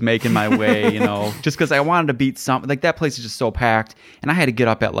slowly was making my way, just because I wanted to beat something. Like, that place is just so packed, and I had to get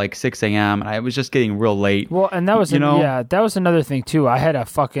up at like 6 a.m. and I was just getting real late. Well, and that was that was another thing too. I had a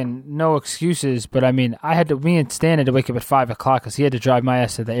fucking no excuses, but I mean, me and Stan had to wake up at 5 o'clock because he had to drive my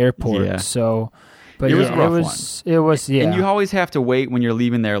ass to the airport. Yeah. So. But it was a rough one. It was. And you always have to wait when you're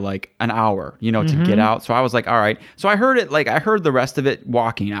leaving there like an hour, to get out. So I was like, all right. So I heard it, I heard the rest of it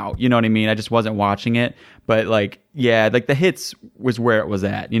walking out. You know what I mean? I just wasn't watching it. But the hits was where it was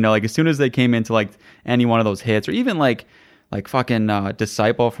at. Like, as soon as they came into like any one of those hits, or even like fucking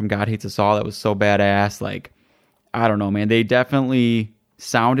Disciple from God Hates Us All, that was so badass. Like, I don't know, man. They definitely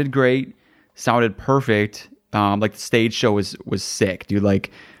sounded great, sounded perfect. Like, the stage show was sick, dude. Like,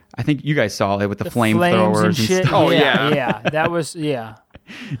 I think you guys saw it with the flamethrowers and shit. stuff. Oh, yeah. That was, Yeah,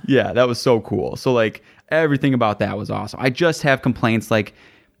 that was so cool. So, like, everything about that was awesome. I just have complaints, like,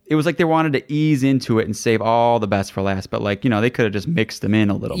 it was like they wanted to ease into it and save all the best for last, but, like, they could have just mixed them in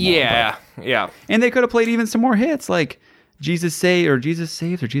a little more. Yeah. And they could have played even some more hits, like Jesus Saves, or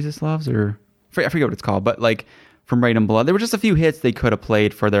Jesus Loves, or I forget what it's called, but, like, from Raining Blood. There were just a few hits they could have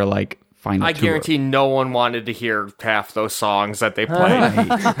played for their, like, final I tour. guarantee no one wanted to hear half those songs that they played.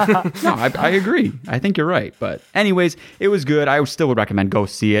 No, I agree. I think you're right. But anyways, it was good. I still would recommend go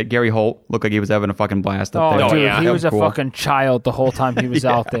see it. Gary Holt looked like he was having a fucking blast up there. Dude, he was a fucking child the whole time he was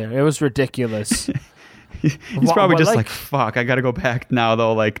out there. It was ridiculous. He's probably just like, fuck, I gotta go back now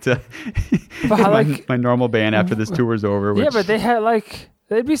though, like, to my normal band after this tour's over. Yeah, but they had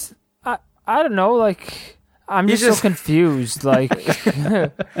they'd be, I don't know, like, I'm just so confused, like,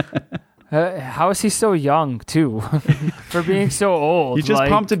 how is he so young too for being so old? He's just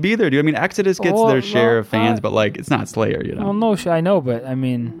pumped to be there, dude. I mean, Exodus gets their share of fans, but like, it's not Slayer, Well, no, I know, but I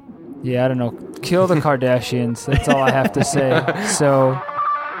mean, I don't know. Kill the Kardashians. That's all I have to say. So.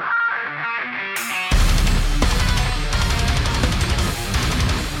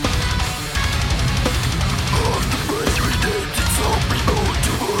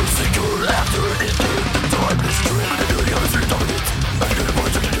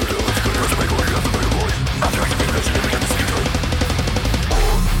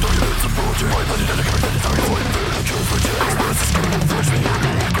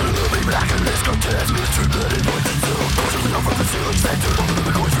 Center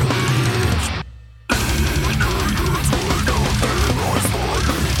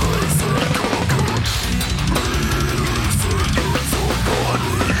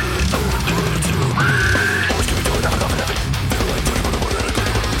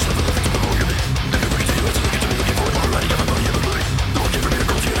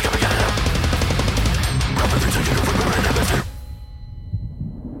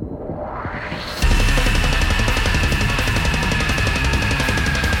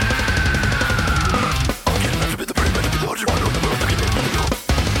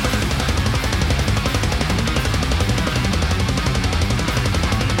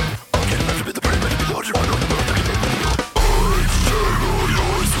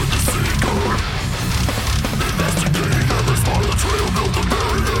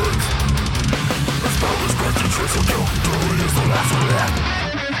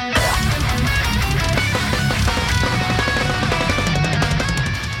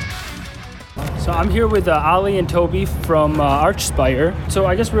I'm here with Ollie and Toby from Archspire. So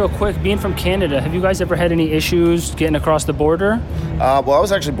I guess real quick, being from Canada, have you guys ever had any issues getting across the border? Well, I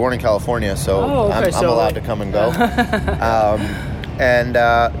was actually born in California, so I'm allowed to come and go.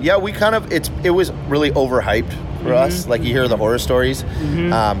 We kind of it was really overhyped for us. Like, you hear the horror stories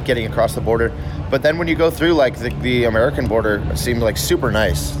getting across the border, but then when you go through, like, the American border seemed like super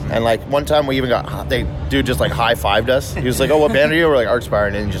nice. And like one time we even dude just like high-fived us. He was like, "Oh, what band are you?" We're like, "Archspire,"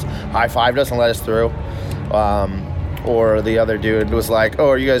 and then he just high-fived us and let us through. Or the other dude was like, "Oh,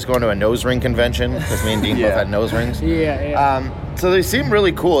 are you guys going to a nose ring convention?" Because me and Dean both had nose rings. So they seem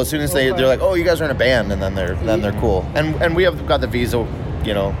really cool as soon as they're like, "Oh, you guys are in a band," and then they're cool. And we have got the visa,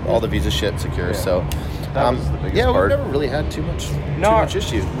 all the visa shit secure. So that was the biggest part. We've never really had too much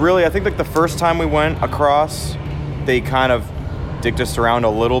issues. Really, I think like the first time we went across, they kind of dicked us around a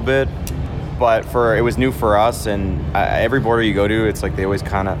little bit, but it was new for us. And every border you go to, it's like they always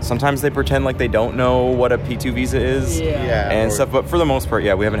kind of sometimes they pretend like they don't know what a P2 visa is and stuff. But for the most part,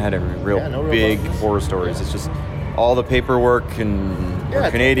 we haven't had any real big horror stories. It's just all the paperwork, and we're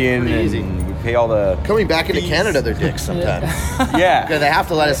Canadian, and we pay all the coming back into Canada, they're dicks sometimes. Because they have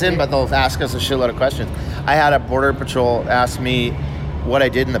to let us in, but they'll ask us a shitload of questions. I had a border patrol ask me what I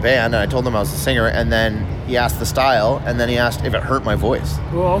did in the band, and I told him I was a singer, and then he asked the style, and then he asked if it hurt my voice.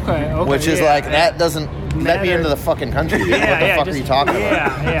 Well, okay. Which is that doesn't let me into the fucking country. Dude. What the fuck are you talking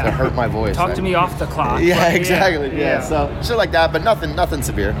about? To hurt my voice. Talk to me off the clock. Yeah, exactly. So shit like that, but nothing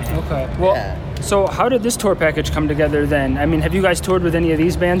severe. Okay. Well, so how did this tour package come together then? I mean, have you guys toured with any of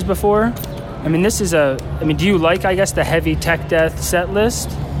these bands before? I mean, do you like, I guess, the heavy tech death set list?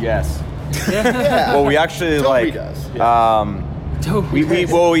 Yes. Well, we actually Toby does.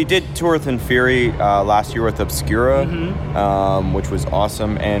 We did tour with Inferi last year with Obscura, which was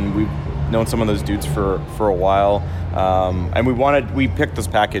awesome, and we've known some of those dudes for a while, and we picked this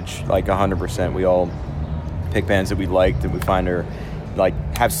package like 100%. We all pick bands that we liked, that we find are like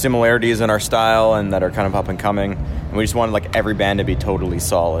have similarities in our style and that are kind of up and coming, and we just wanted like every band to be totally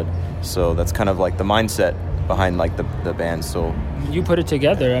solid. So that's kind of like the mindset behind like the band. So you put it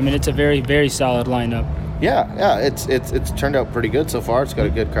together. I mean, it's a very, very solid lineup. Yeah, it's turned out pretty good so far. It's got a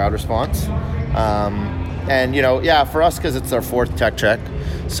good crowd response, and for us, because it's our fourth Tech Trek,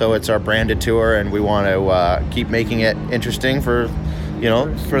 so it's our branded tour, and we want to keep making it interesting for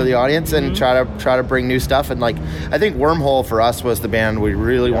the audience, and try to bring new stuff. And like, I think Wormhole for us was the band we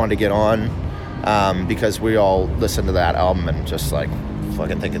really wanted to get on, because we all listened to that album and just like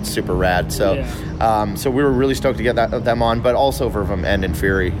fucking think it's super rad. So so we were really stoked to get them on, but also Vervum and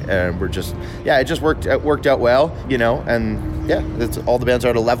Inferi, and we're just it just worked out well, and it's all the bands are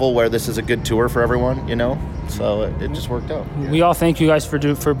at a level where this is a good tour for everyone, so it just worked out. We all thank you guys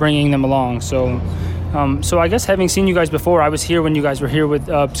for bringing them along. So I guess having seen you guys before, I was here when you guys were here with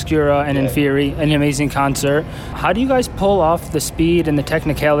Obscura and Inferi, an amazing concert. How do you guys pull off the speed and the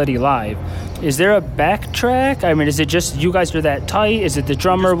technicality live? Is there a backtrack? I mean, is it just you guys are that tight? Is it the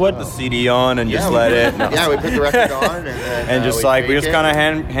drummer? Put the CD on and just let it. We put the record on and then, and just we just kind of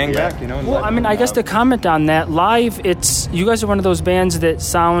hang back, Well, I mean, I guess to comment on that, live, you guys are one of those bands that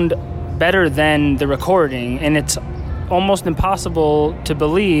sound better than the recording, and it's almost impossible to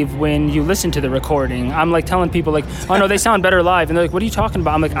believe when you listen to the recording. I'm like telling people like, "Oh no, they sound better live," and they're like, "What are you talking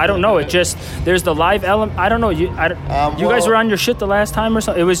about?" I'm like, "I don't know. It just there's the live element. I don't know. You guys were on your shit the last time or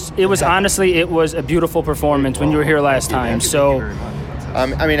something. It was honestly, it was a beautiful performance when you were here last time." So,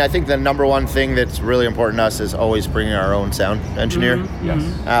 I mean, I think the number one thing that's really important to us is always bringing our own sound engineer.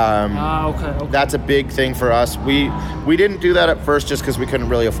 Okay. That's a big thing for us. We didn't do that at first just because we couldn't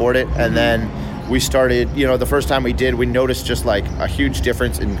really afford it, and then we started, the first time we did, we noticed just like a huge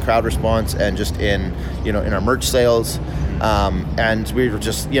difference in crowd response and just in our merch sales. And we were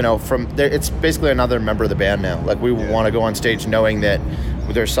just, from there, it's basically another member of the band now. Like, we want to go on stage knowing that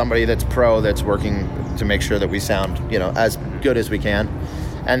there's somebody that's pro that's working to make sure that we sound, as good as we can.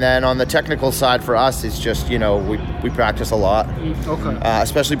 And then on the technical side for us, it's just, we practice a lot. Okay.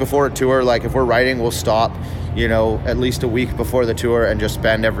 Especially before a tour. Like, if we're writing, we'll stop, at least a week before the tour and just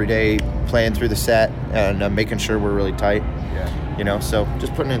spend every day playing through the set and making sure we're really tight. So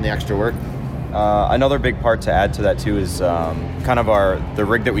just putting in the extra work. Another big part to add to that too is kind of the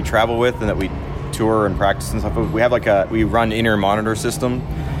rig that we travel with and that we tour and practice and stuff. We have we run in-ear monitor system.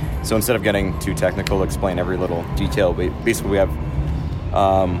 So instead of getting too technical to explain every little detail, basically we have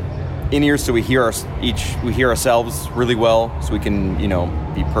in-ears, so we hear ourselves really well, so we can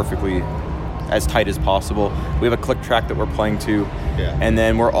be perfectly as tight as possible. We have a click track that we're playing to, and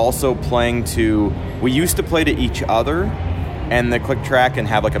then we're also playing to. We used to play to each other and the click track and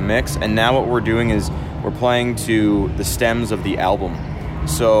have like a mix, and now what we're doing is we're playing to the stems of the album.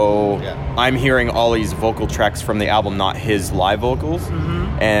 So I'm hearing all these vocal tracks from the album, not his live vocals.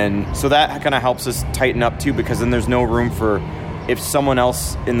 And so that kind of helps us tighten up too, because then there's no room for, if someone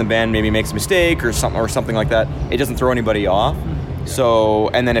else in the band maybe makes a mistake or something like that, it doesn't throw anybody off. So,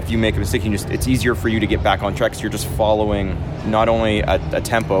 and then if you make a mistake, it's easier for you to get back on track, because you're just following not only a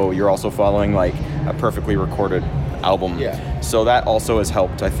tempo, you're also following like a perfectly recorded album. So that also has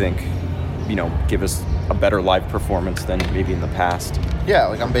helped, I think, give us a better live performance than maybe in the past. Yeah,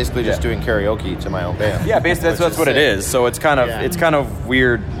 like I'm basically just doing karaoke to my own band. Yeah, basically that's what it is. So it's kind of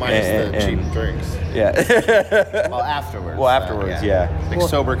weird. Minus the cheap drinks. Yeah. Well, afterwards. Like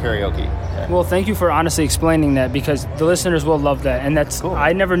sober karaoke. Yeah. Well, thank you for honestly explaining that, because the listeners will love that, and that's cool.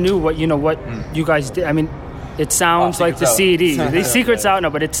 I never knew what you guys did. I mean, it sounds like the CD. The secret's out now,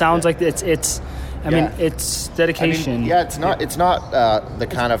 but it sounds like it's. I mean, it's dedication. It's not the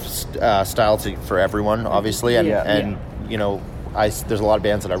kind of style for everyone, obviously, and there's a lot of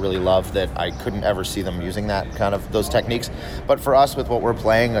bands that I really love that I couldn't ever see them using those techniques. But for us, with what we're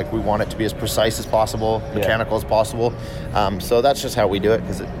playing, like, we want it to be as precise as possible, mechanical as possible. So that's just how we do it,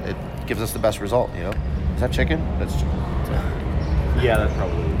 because it gives us the best result. Is that chicken? That's chicken. Yeah, that's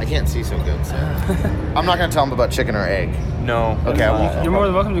probably. I can't see so good, so I'm not going to tell them about chicken or egg. No. Okay, I won't. You're more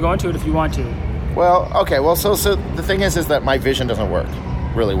than welcome to go into it if you want to. Well, okay. Well, so the thing is that my vision doesn't work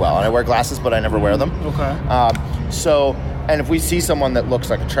really well, and I wear glasses, but I never wear them. Okay. And if we see someone that looks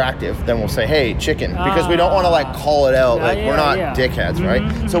like attractive, then we'll say, "Hey, chicken," because we don't want to like call it out. We're not dickheads,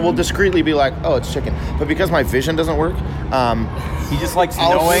 right? So we'll discreetly be like, "Oh, it's chicken." But because my vision doesn't work, he just likes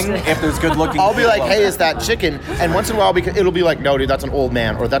knowing if there's good looking. I'll be like, "Hey, is that chicken?" And once in a while, because it'll be like, "No, dude, that's an old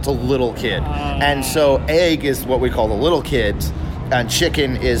man," or "That's a little kid." And so, egg is what we call the little kids. And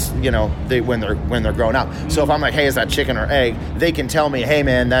chicken is, when they're grown up. So if I'm like, hey, is that chicken or egg? They can tell me, hey,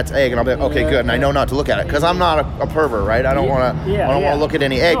 man, that's egg, and I'll be like, okay, good. And I know not to look at it, because I'm not a pervert, right? I don't want to look at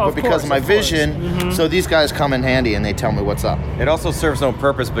any egg. But because of my vision, so these guys come in handy and they tell me what's up. It also serves no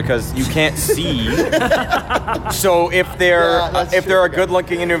purpose because you can't see. So if they're a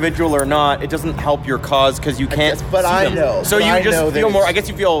good-looking individual or not, it doesn't help your cause because you can't. But see I them. know. So you just feel more. I guess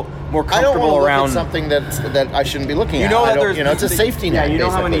you feel more comfortable around something that I shouldn't be looking at. It's a safety net. Yeah, you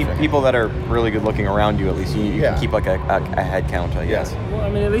know how many people that are really good looking around you. At least you can keep like a head count, I guess. Well, I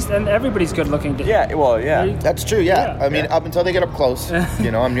mean, at least and everybody's good looking. Yeah. Well, yeah. That's true. Yeah. I mean, up until they get up close,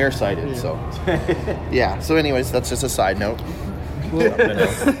 I'm nearsighted. So. Yeah. So, anyways, that's just a side note.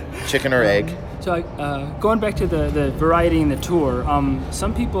 Chicken or egg. So, going back to the variety in the tour,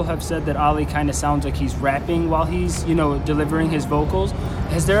 some people have said that Ali kind of sounds like he's rapping while he's, delivering his vocals.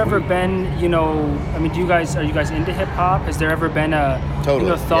 Has there ever been, are you guys into hip hop? Has there ever been a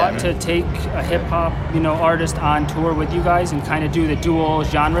thought to take a hip hop, artist on tour with you guys and kind of do the dual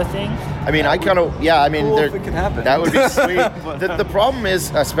genre thing? I mean, cool if it could happen. That would be sweet. The problem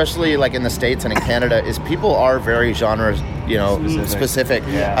is, especially like in the States and in Canada, is people are very genre, specific.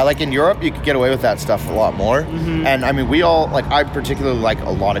 Yeah. Like in Europe, you could get away with that stuff a lot more. Mm-hmm. And I mean, I particularly like a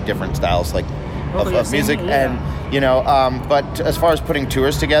lot of different styles, like of music, and but as far as putting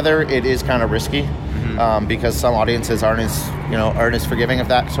tours together, it is kind of risky. Because some audiences aren't as forgiving of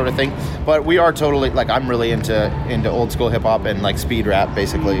that sort of thing. But we are totally, like, I'm really into old school hip hop and like speed rap,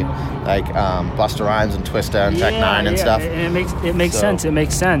 basically, like Busta Rhymes and Twista and Tech Nine and stuff. And it makes sense. It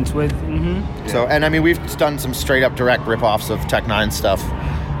makes sense with. So, and I mean, we've done some straight up direct rip-offs of Tech Nine stuff.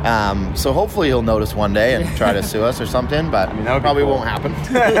 So hopefully he'll notice one day and try to sue us or something, but that probably won't happen.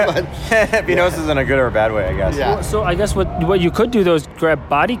 If he notices in a good or a bad way, I guess. Yeah. So I guess what you could do though is grab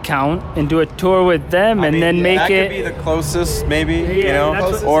Body Count and do a tour with them, and then make that it. That could be the closest, maybe.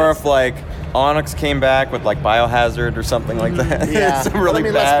 Or if like Onyx came back with like Biohazard or something like that. Yeah. Really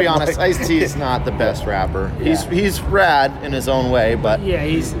bad, let's be honest. Ice-T is not the best rapper. Yeah. He's rad in his own way, but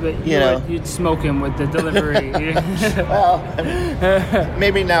you'd smoke him with the delivery. Well,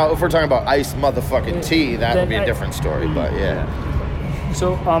 maybe now if we're talking about Ice motherfucking T, that would be a different story. But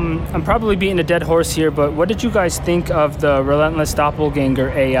So I'm probably beating a dead horse here, but what did you guys think of the Relentless Doppelganger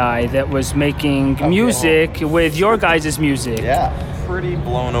AI that was making music with your guys' music? Yeah. Pretty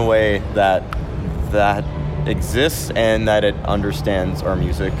blown away that exists and that it understands our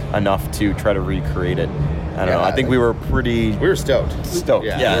music enough to try to recreate it. I don't know. I think we were stoked.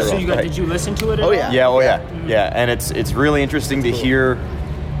 Yeah. So did you listen to it at all? Yeah. And it's really interesting to hear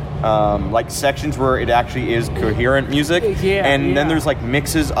like sections where it actually is coherent music, and then there's like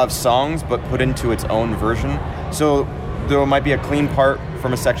mixes of songs but put into its own version. So there might be a clean part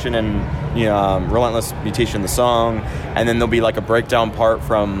from a section in Relentless Mutation, the song, and then there'll be like a breakdown part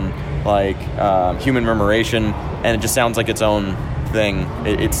from like Human Memoration, and it just sounds like its own thing.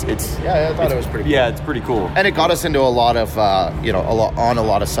 It's Yeah, I thought it was pretty cool. Yeah, it's pretty cool. And it got us into a lot of, on a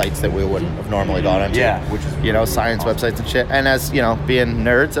lot of sites that we wouldn't have normally got into. Yeah, which is science websites and shit. And as, being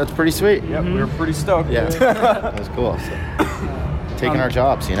nerds, that's pretty sweet. Yeah, we were pretty stoked. Yeah, that was cool. So, taking our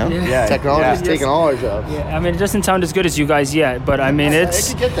jobs, Yeah, technology's taking all our jobs. Yeah, I mean, it doesn't sound as good as you guys yet, but I mean, It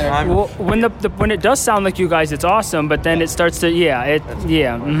could get there. well, when it does sound like you guys, it's awesome. But then it starts to,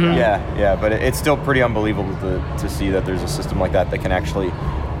 But it's still pretty unbelievable to see that there's a system like that can actually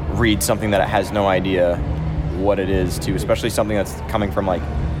read something that it has no idea what it is to, especially something that's coming from like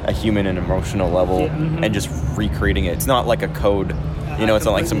a human and emotional level, and just recreating it. It's not like a code. It's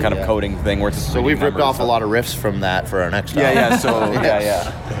not like some kind of coding thing where it's So we've ripped off a lot of riffs from that for our next album. Yeah,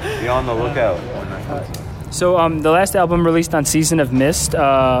 so be on the lookout. So the last album released on Season of Mist,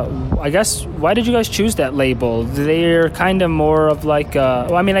 I guess, why did you guys choose that label? They're kind of more of like,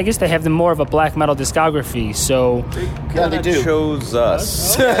 I guess they have more of a black metal discography, so... Yeah, they do. Chose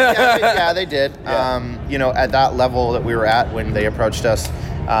us. Yeah, they did. Yeah. At that level that we were at when they approached us,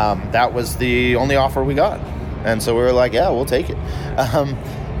 that was the only offer we got. And so we were like, yeah, we'll take it.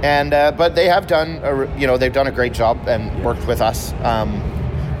 But they have done, they've done a great job and worked with us,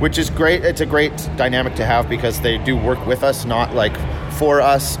 which is great. It's a great dynamic to have because they do work with us, not like for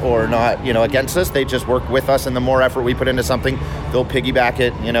us or not, against us. They just work with us, and the more effort we put into something, they'll piggyback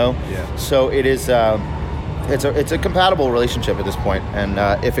it, Yeah. So it is, it's a compatible relationship at this point, and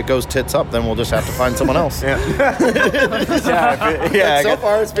if it goes tits up, then we'll just have to find someone else. So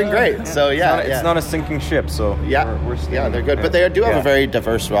far it's been great. So it's not a sinking ship. So we're staying. They're good, but they do have a very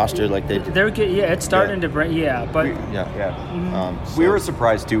diverse roster. Like they're good. Yeah, it's starting to bring. Yeah, but we were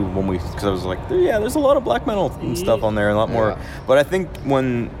surprised too because I was like, there's a lot of black metal and stuff on there, and a lot more. But I think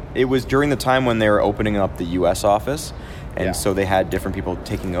when it was during the time when they were opening up the U.S. office, and so they had different people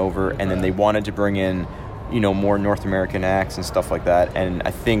taking over, and then they wanted to bring in, more North American acts and stuff like that, and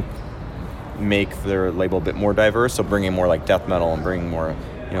I think make their label a bit more diverse, so bringing more like death metal and bringing more,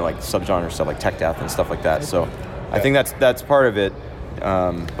 like subgenre stuff like tech death and stuff like that. So I think that's part of it.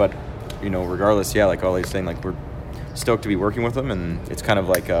 But regardless, like Ollie's saying, like we're stoked to be working with them, and it's kind of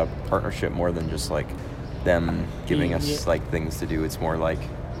like a partnership more than just like them giving us like things to do. It's more like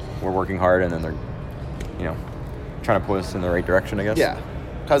we're working hard, and then they're, trying to put us in the right direction, I guess. Yeah.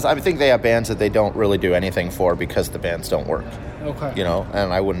 Because I think they have bands that they don't really do anything for because the bands don't work. Okay.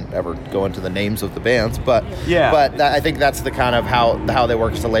 And I wouldn't ever go into the names of the bands, but I think that's the kind of how they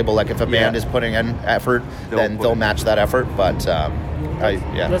work as a label. Like if a band is putting in effort, then they'll match that effort. But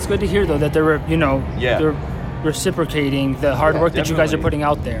that's good to hear though that they're reciprocating the hard work that you guys are putting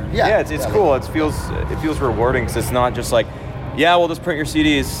out there. Yeah, it's cool. It feels rewarding because it's not just like, we'll just print your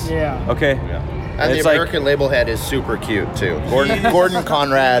CDs. Yeah. Okay. Yeah. And the American label head is super cute too. Gordon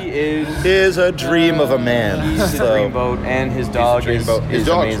Conrad is a dream of a man. He's a dreamboat, and his dog is his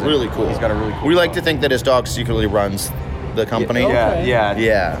dog's amazing. really cool. He's got a really cool We like dog. to think that his dog secretly runs the company.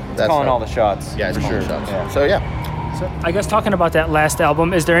 Yeah. That's calling all the shots. Yeah, he's for calling sure. the shots. Yeah. So So I guess talking about that last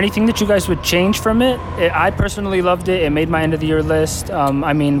album, is there anything that you guys would change from it? I personally loved it. It made my end of the year list.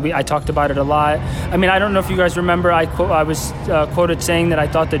 I talked about it a lot. I mean, I don't know if you guys remember, I was quoted saying that I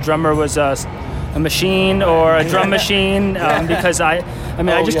thought the drummer was a machine or a drum machine because I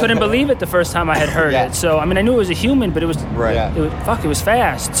just couldn't believe it the first time I had heard it. So I knew it was a human, but it was it was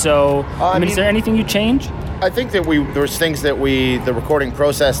fast. So is there anything you change? I think that there's things that the recording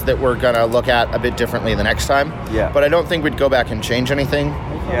process that we're gonna look at a bit differently the next time. Yeah. But I don't think we'd go back and change anything.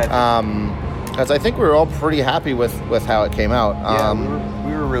 Because I think we were all pretty happy with how it came out.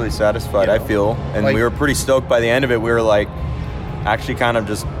 We were really satisfied, I feel, and we were pretty stoked by the end of it. We were like, actually, kind of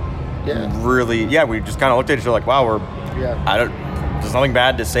just. Really, we just kind of looked at each other like, wow, there's nothing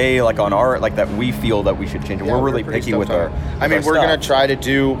bad to say like on our, like that we feel that we should change it. We're really picky with our we're going to try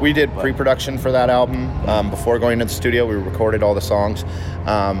to we did pre-production for that album before going into the studio. We recorded all the songs,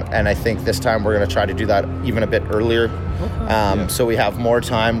 and I think this time we're going to try to do that even a bit earlier, so we have more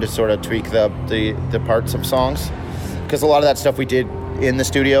time to sort of tweak the parts of songs, because a lot of that stuff we did in the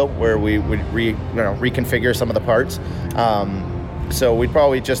studio where we would reconfigure some of the parts. So we'd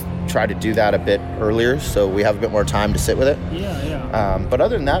probably just try to do that a bit earlier so we have a bit more time to sit with it. But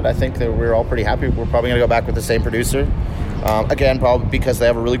other than that, I think that we're all pretty happy. We're probably going to go back with the same producer. Again, probably because they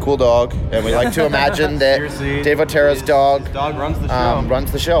have a really cool dog, and we like to imagine that Dave Otera's dog runs the show.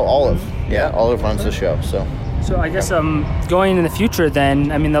 Runs the show. Olive. Olive runs the show. So I guess going in the future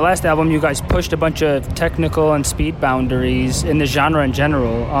then, the last album you guys pushed a bunch of technical and speed boundaries in the genre in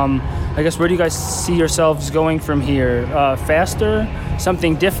general. I guess where do you guys see yourselves going from here? Faster,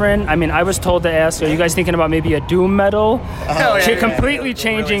 something different. I mean, I was told to ask, are you guys thinking about maybe a doom metal? Completely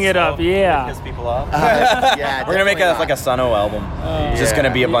changing it up. Yeah. Piss people off. Yeah, We're gonna make definitely like a Suno album. It's just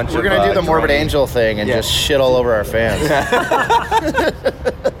gonna be a bunch of. We're gonna do the Morbid droning. Angel thing and just shit all over our fans.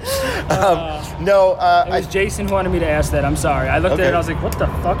 No, It was Jason who wanted me to ask that. I'm sorry. I looked at it and I was like, what the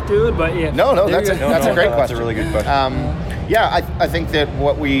fuck, dude? But yeah. No, There that's you a go. great question. That's a really good question. Yeah, I think that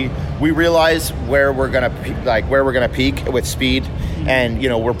what we realize where we're gonna peak with speed, and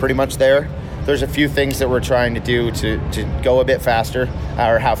we're pretty much there. There's a few things that we're trying to do to go a bit faster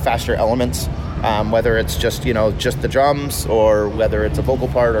or have faster elements, whether it's just the drums or whether it's a vocal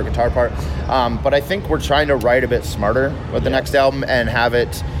part or guitar part. But I think we're trying to write a bit smarter with the next album and have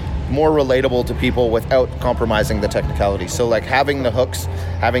it more relatable to people without compromising the technicality. So like having the hooks,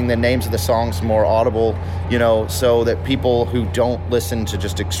 having the names of the songs more audible, so that people who don't listen to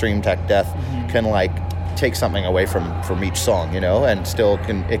just extreme tech death can like take something away from each song, and still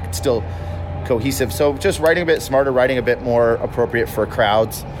cohesive. So just writing a bit smarter, writing a bit more appropriate for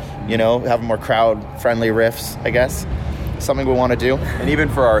crowds, having more crowd friendly riffs, I guess. Something we want to do. And even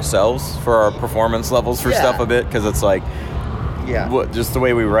for ourselves, for our performance levels for stuff a bit, because it's like, just the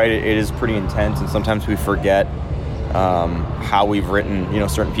way we write it is pretty intense, and sometimes we forget how we've written,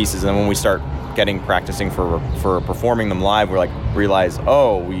 certain pieces, and when we start practicing for performing them live, we're like realize,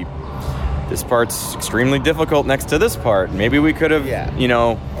 this part's extremely difficult next to this part. Maybe we could have,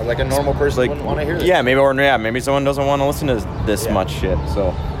 or like a normal person wouldn't want to hear this. Maybe someone doesn't want to listen to this much shit.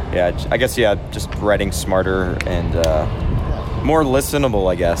 So, I guess just writing smarter and more listenable,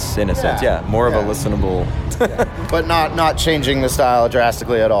 I guess, in a sense. Yeah, more of a listenable. But not changing the style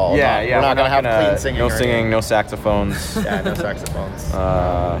drastically at all. We're not going to have clean singing. No singing, no saxophones. No saxophones.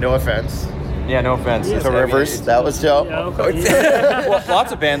 No offense. Yeah, no offense. To Rivers, that was dope. Well,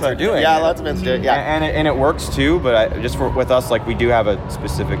 lots of bands are doing it. Yeah, lots of bands do it. Yeah, and it works too. But with us, like we do have a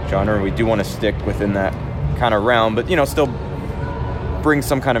specific genre, and we do want to stick within that kind of realm. But still bring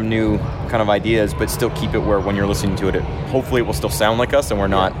some kind of new kind of ideas, but still keep it where when you're listening to it, hopefully it will still sound like us, and we're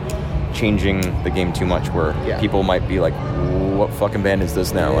not changing the game too much. Where people might be like, what fucking band is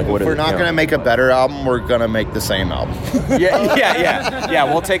this now? Like, what? If we're not going to make a better album, we're going to make the same album.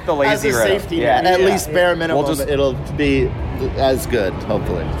 Yeah. We'll take the lazy as a route. safety net. At least bare minimum, it'll be as good,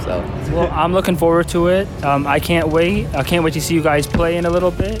 hopefully. So, well, I'm looking forward to it. I can't wait. I can't wait to see you guys play in a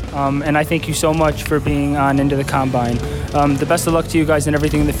little bit. And I thank you so much for being on Into the Combine. The best of luck to you guys and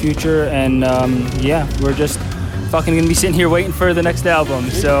everything in the future. And we're just fucking gonna be sitting here waiting for the next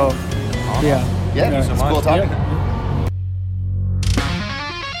album. So, it's cool talking. Yeah.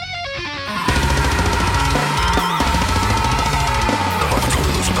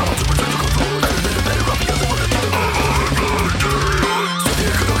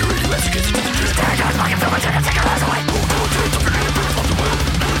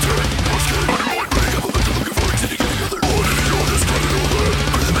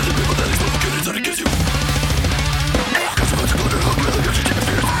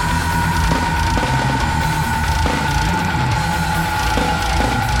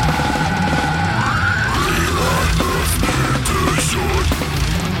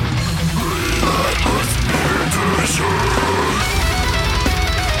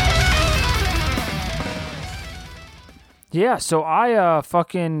 Yeah, so I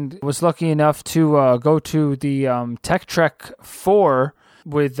fucking was lucky enough to go to the Tech Trek 4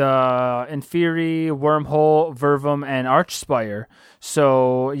 with Inferi, Wormhole, Vervum, and Archspire.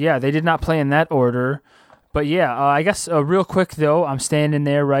 So, they did not play in that order. But I guess real quick, though, I'm standing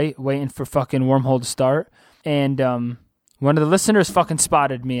there, right, waiting for fucking Wormhole to start. And one of the listeners fucking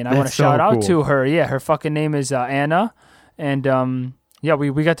spotted me, and I want to shout out to her. Yeah, her fucking name is Anna. And...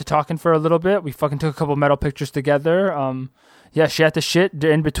 we got to talking for a little bit. We fucking took a couple metal pictures together. She had the shit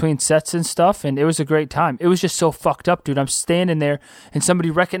in between sets and stuff, and it was a great time. It was just so fucked up, dude. I'm standing there, and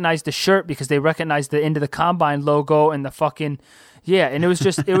somebody recognized the shirt because they recognized the Into the Combine logo and the fucking... and it was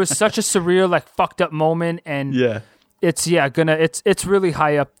just... it was such a surreal, like, fucked up moment, and... It's it's really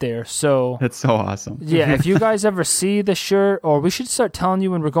high up there. So that's so awesome. If you guys ever see the shirt, or we should start telling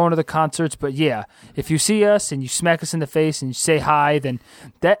you when we're going to the concerts. But if you see us and you smack us in the face and you say hi, then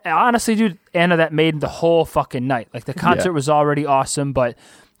that honestly, dude, Anna, that made the whole fucking night. Like the concert was already awesome, but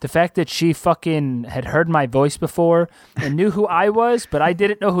the fact that she fucking had heard my voice before and knew who I was, but I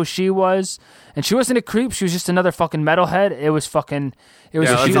didn't know who she was, and she wasn't a creep. She was just another fucking metalhead. It was fucking. It was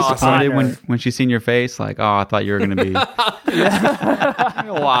a huge honor. When she seen your face, like, I thought you were gonna be. Wow.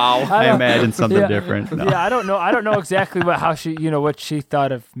 I imagined something different. No. I don't know. I don't know exactly how she, what she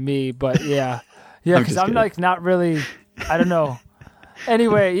thought of me, but because I'm like not really. I don't know.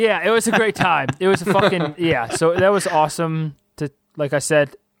 Anyway, it was a great time. It was a fucking So that was awesome like I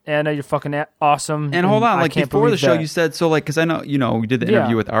said, Anna, you're fucking awesome. And hold on, I like can't before the believe show, that. you said so. Like, because I know we did the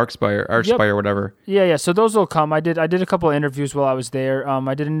interview with Archspire, or whatever. Yeah. So those will come. I did a couple of interviews while I was there.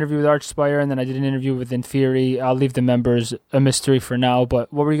 I did an interview with Archspire, and then I did an interview with Inferi. I'll leave the members a mystery for now.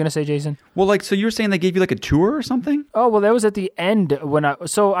 But what were you gonna say, Jason? Well, like, so you were saying they gave you like a tour or something? Oh, well, that was at the end when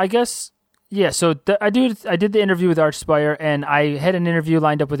I guess. Yeah, so I did the interview with Archspire, and I had an interview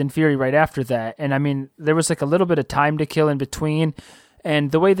lined up with Inferi right after that. And I mean, there was like a little bit of time to kill in between.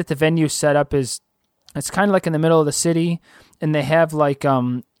 And the way that the venue's set up is, it's kind of like in the middle of the city, and they have like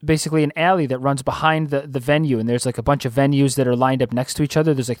basically an alley that runs behind the venue, and there's like a bunch of venues that are lined up next to each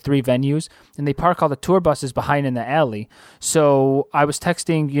other. There's like 3 venues, and they park all the tour buses behind in the alley. So I was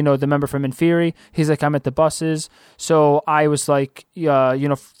texting, the member from Inferi. He's like, I'm at the buses. So I was like,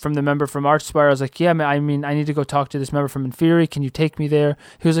 from the member from Archspire, I was like, yeah, man, I mean, I need to go talk to this member from Inferi. Can you take me there?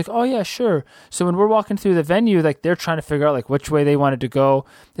 He was like, oh yeah, sure. So when we're walking through the venue, like they're trying to figure out like which way they wanted to go,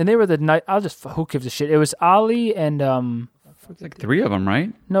 and they were who gives a shit? It was Ali and like 3 of them,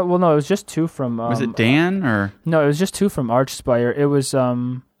 right? No, it was just 2 from. Was it Dan or? No, it was just 2 from Archspire. It was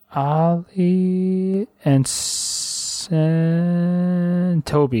Ali and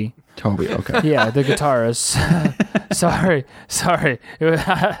Toby. Toby, okay. Yeah, the guitarist. sorry. It was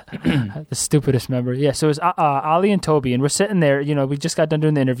the stupidest member. Yeah, so it was Ali and Toby, and we're sitting there. We just got done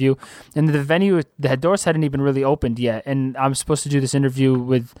doing the interview, and the venue, the doors hadn't even really opened yet, and I'm supposed to do this interview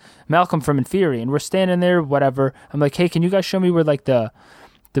with Malcolm from Inferi, and we're standing there, whatever. I'm like, hey, can you guys show me where like the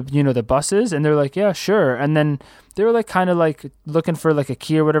buses? And they're like, yeah, sure. And then they were like kind of like looking for like a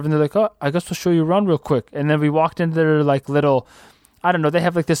key or whatever, and they're like, oh, I guess we'll show you around real quick. And then we walked into their like little, I don't know, they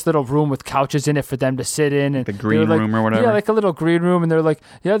have like this little room with couches in it for them to sit in. And the green room or whatever? Yeah, like a little green room. And they're like,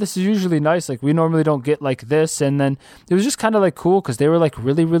 yeah, this is usually nice. Like we normally don't get like this. And then it was just kind of like cool because they were like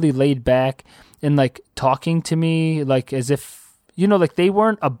really, really laid back and like talking to me like as if, like they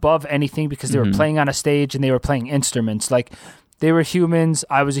weren't above anything because they were playing on a stage and they were playing instruments. Like they were humans,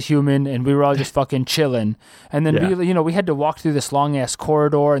 I was a human, and we were all just fucking chilling. And then we had to walk through this long ass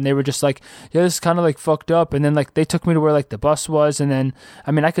corridor, and they were just like, yeah, this is kind of like fucked up. And then like they took me to where like the bus was, and then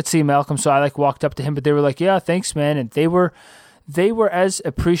I mean I could see Malcolm, so I like walked up to him, but they were like, yeah, thanks, man. And they were as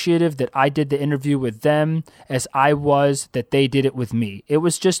appreciative that I did the interview with them as I was that they did it with me. It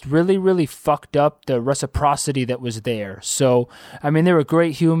was just really, really fucked up, the reciprocity that was there. So I mean, they were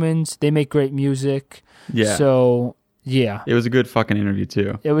great humans. They make great music. Yeah. So. Yeah. It was a good fucking interview,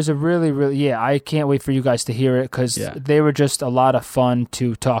 too. It was a really, really, I can't wait for you guys to hear it because they were just a lot of fun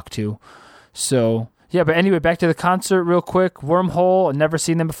to talk to. So, yeah, but anyway, back to the concert real quick. Wormhole, never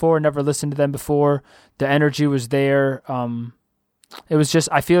seen them before, never listened to them before. The energy was there. It was just,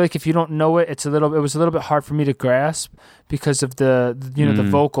 I feel like if you don't know it, it was a little bit hard for me to grasp because of the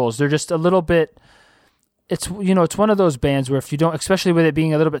vocals. They're just a little bit. It's it's one of those bands where if you don't, especially with it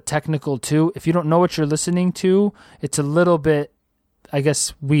being a little bit technical too, if you don't know what you're listening to, it's a little bit, I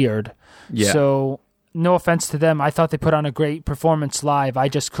guess, weird. Yeah. So no offense to them, I thought they put on a great performance live. I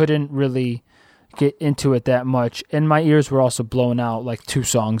just couldn't really get into it that much, and my ears were also blown out like 2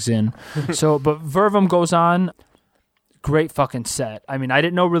 songs in. So, but Vervum goes on. Great fucking set. I mean, I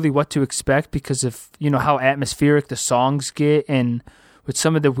didn't know really what to expect because of how atmospheric the songs get and with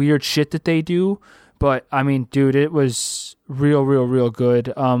some of the weird shit that they do. But, I mean, dude, it was real, real, real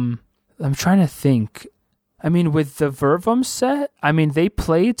good. I'm trying to think. I mean, with the Vervum set, I mean, they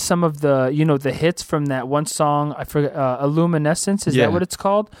played some of the, the hits from that one song. I forget, Illuminescence. Is that what it's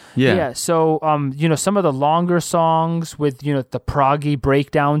called? Yeah. Yeah. So, some of the longer songs with, the proggy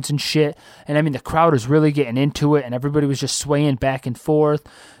breakdowns and shit. And, I mean, the crowd was really getting into it, and everybody was just swaying back and forth.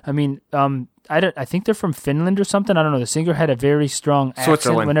 I mean, I think they're from Finland or something. I don't know. The singer had a very strong accent.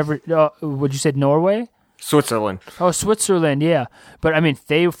 Switzerland. Whenever, would you say Norway? Switzerland. Oh, Switzerland, yeah. But, I mean,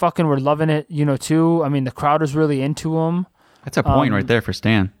 they fucking were loving it, too. I mean, the crowd was really into them. That's a point right there for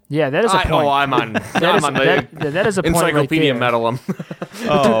Stan. Yeah, that is a point. I'm on the that is a point Encyclopedia right there. Medalum.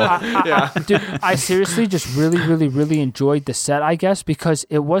 Dude, I seriously just really, really, really enjoyed the set, I guess, because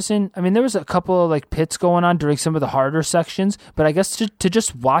it wasn't... I mean, there was a couple of, like, pits going on during some of the harder sections, but I guess to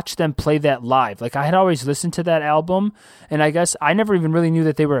just watch them play that live. Like, I had always listened to that album, and I guess I never even really knew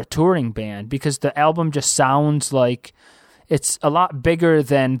that they were a touring band, because the album just sounds like... It's a lot bigger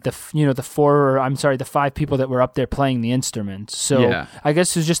than the 5 people that were up there playing the instruments. So I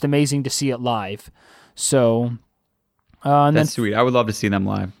guess it was just amazing to see it live. So And That's sweet. I would love to see them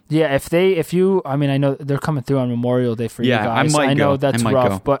live. Yeah, I know they're coming through on Memorial Day for you guys. I know go. that's I might rough,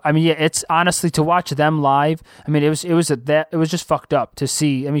 go. but I mean, yeah, it's honestly to watch them live. I mean, it was just fucked up to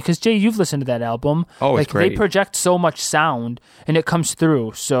see. I mean, because Jay, you've listened to that album. Oh, it's They great. project so much sound, and it comes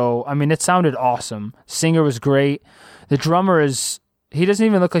through. So I mean, it sounded awesome. Singer was great. The drummer he doesn't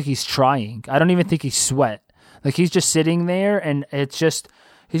even look like he's trying. I don't even think he's sweat. Like he's just sitting there, and he's just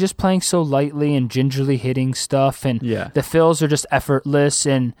playing so lightly and gingerly hitting stuff, and the fills are just effortless,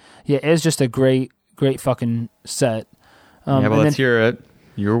 and it's just a great fucking set. Let's hear it.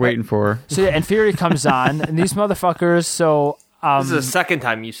 You were waiting for. So and Fury comes on, and these motherfuckers. So this is the second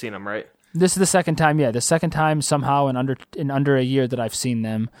time you've seen them, right? This is the second time, the second time somehow in under a year that I've seen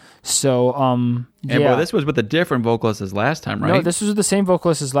them. So, Well, this was with a different vocalist as last time, right? No, this was with the same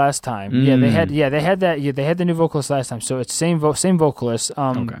vocalist as last time. They had the new vocalist last time. So it's same vocalist.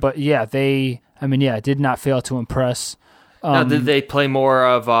 Okay. But did not fail to impress. Now, did they play more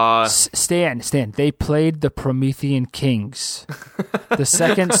of Stan? They played the Promethean Kings, the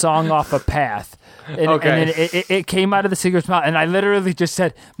second song off of Path. And then it came out of the singer's mouth, and I literally just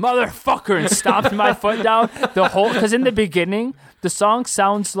said "motherfucker" and stomped my foot down the whole. Because in the beginning, the song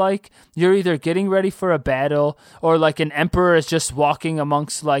sounds like you're either getting ready for a battle or like an emperor is just walking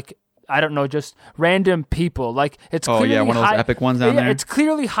amongst like, I don't know, just random people. Like it's clearly one of those epic ones down there. It's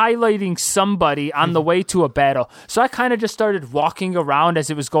clearly highlighting somebody on the way to a battle. So I kind of just started walking around as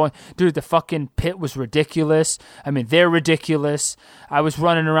it was going. Dude, the fucking pit was ridiculous. I mean, they're ridiculous. I was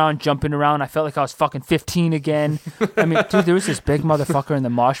running around, jumping around. I felt like I was fucking 15 again. I mean, dude, there was this big motherfucker in the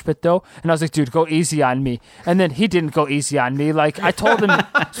mosh pit though, and I was like, dude, go easy on me. And then he didn't go easy on me. Like I told him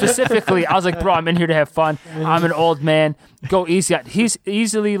specifically, I was like, bro, I'm in here to have fun. I'm an old man. Go easy on. He's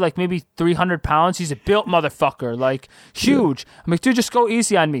easily like maybe 300 pounds. He's a built motherfucker, like huge. I'm like, dude, just go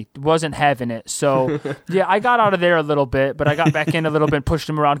easy on me. Wasn't having it. So yeah, I got out of there a little bit, but I got back in a little bit, pushed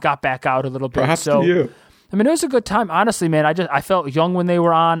him around, got back out a little bit. Perhaps so to you. I mean, it was a good time. Honestly, man, I felt young when they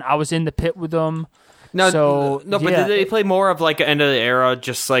were on. I was in the pit with them. But did they play more of like end of the era,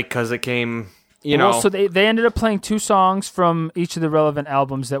 just like because it came, So they ended up playing 2 songs from each of the relevant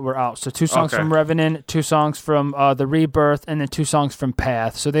albums that were out. So 2 songs from Revenant, 2 songs from The Rebirth, and then 2 songs from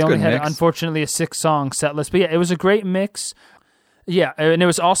Path. So they only had, unfortunately, a 6-song set list. But yeah, it was a great mix. Yeah, and it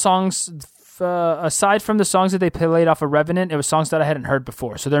was all songs. Aside from the songs that they played off of Revenant, it was songs that I hadn't heard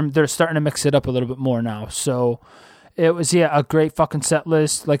before. So they're starting to mix it up a little bit more now. So it was a great fucking set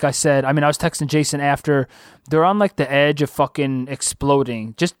list. Like I said, I mean, I was texting Jason after. They're on like the edge of fucking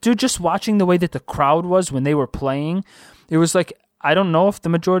exploding. Just watching the way that the crowd was when they were playing, it was like, I don't know if the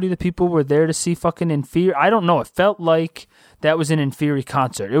majority of the people were there to see fucking Inferi. I don't know. It felt like that was an Inferi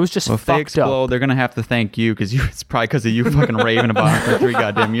concert. It was just if they fucked explode, up. They're gonna have to thank you because it's probably because of you fucking raving about it for 3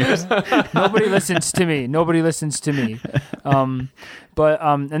 goddamn years. Nobody listens to me. And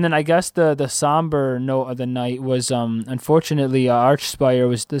then I guess the somber note of the night was unfortunately Archspire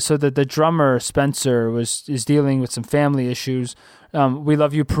was the drummer Spencer is dealing with some family issues. We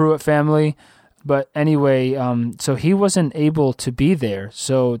love you, Pruitt family. But anyway, so he wasn't able to be there.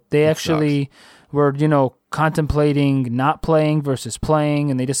 So they actually were, contemplating not playing versus playing,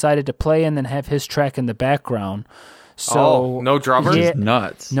 and they decided to play and then have his track in the background. So no drummer? Yeah,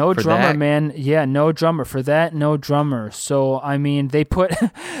 nuts. No for drummer, that. man. Yeah, no drummer. For that, no drummer. So I mean, they put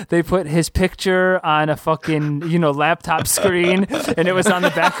his picture on a fucking laptop screen, and it was on the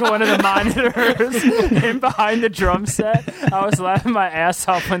back of one of the monitors and behind the drum set. I was laughing my ass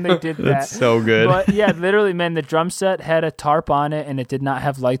off when they did that. That's so good. But yeah, literally, man, the drum set had a tarp on it, and it did not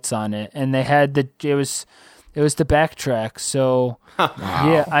have lights on it, and they had it was the backtrack. So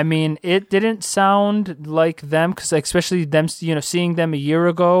yeah, I mean, it didn't sound like them because, especially them, seeing them a year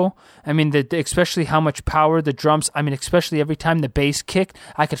ago. I mean, especially how much power the drums. I mean, especially every time the bass kicked,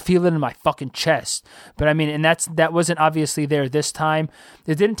 I could feel it in my fucking chest. But I mean, and that wasn't obviously there this time.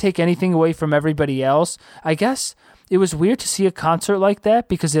 It didn't take anything away from everybody else. I guess it was weird to see a concert like that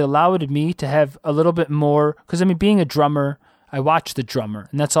because it allowed me to have a little bit more. Because I mean, being a drummer, I watch the drummer,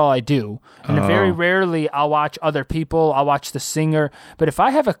 and that's all I do. And very rarely I'll watch other people. I'll watch the singer. But if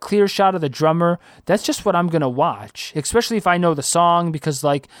I have a clear shot of the drummer, that's just what I'm going to watch, especially if I know the song because,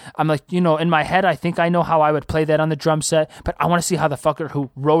 I'm like, in my head, I think I know how I would play that on the drum set, but I want to see how the fucker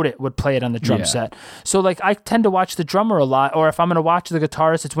who wrote it would play it on the drum set. So, I tend to watch the drummer a lot, or if I'm going to watch the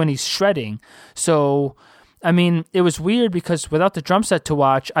guitarist, it's when he's shredding. So I mean, it was weird because without the drum set to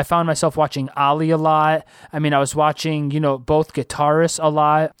watch, I found myself watching Ollie a lot. I mean, I was watching, both guitarists a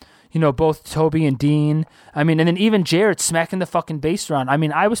lot, both Toby and Dean. I mean, and then even Jared smacking the fucking bass around. I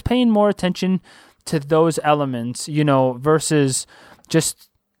mean, I was paying more attention to those elements, versus just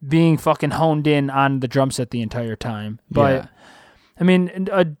being fucking honed in on the drum set the entire time. But Yeah. I mean,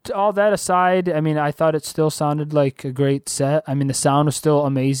 all that aside, I mean, I thought it still sounded like a great set. I mean, the sound was still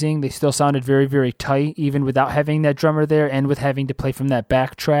amazing. They still sounded very, very tight, even without having that drummer there and with having to play from that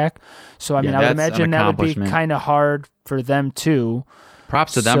backtrack. So, I mean, I would that's imagine an that would be accomplishment. kind of hard for them too.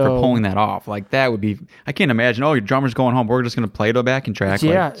 Props to them for So- pulling that off. Like that would be. I can't imagine. Oh, your drummer's going home. We're just going to play to a backing track.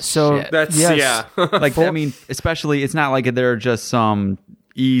 Yeah, Like, so shit. That's yes. like I mean, especially it's not like they're just some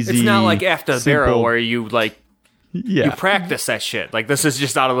easy. It's not like After the Barrel simple- where you like yeah. you practice that shit. Like this is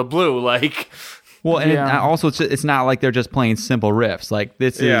just out of the blue. Like Well, and Yeah. also it's not like they're just playing simple riffs. Like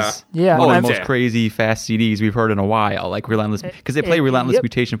this Yeah. is Yeah, one of and the I've- most crazy fast CDs we've heard in a while. Like Relentless, because they play Relentless yep.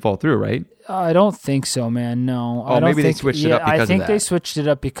 Mutation Fall Through, right? I don't think so, man. No. Oh, I don't maybe they think, switched it yeah, up because I of think that. they switched it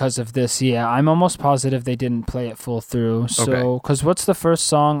up because of this. Yeah, I'm almost positive they didn't play it full through. So, Okay. because what's the first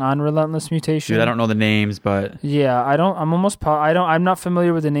song on Relentless Mutation? Dude, I don't know the names, but Yeah, I don't. I'm almost. I'm not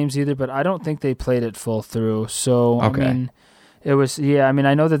familiar with the names either, but I don't think they played it full through. So Okay. I mean, it was. Yeah, I mean,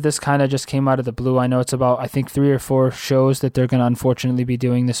 I know that this kind of just came out of the blue. I know it's about 3 or 4 shows that they're gonna unfortunately be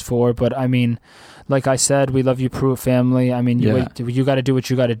doing this for. But I mean, like I said, we love you, Pruitt family. I mean, Yeah. you got to do what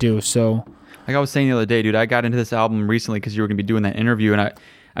you got to do. So like I was saying the other day, dude, I got into this album recently because you were gonna be doing that interview, and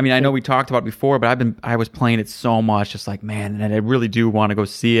I mean, I know we talked about it before, but I was playing it so much, just like man, and I really do want to go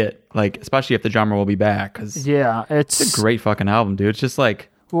see it, like especially if the drummer will be back, because yeah, it's a great fucking album, dude. It's just like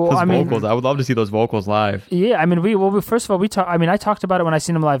Well, those I mean- vocals. I would love to see those vocals live. Yeah, I mean, first of all, I talked about it when I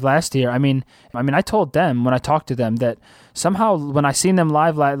seen them live last year. I mean, I told them when I talked to them that somehow when I seen them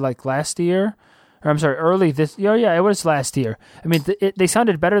live like last year, or I'm sorry, early this. Yeah, it was last year. I mean, they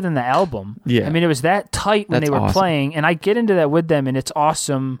sounded better than the album. Yeah. I mean, it was that tight when That's they were awesome. playing, and I get into that with them, and it's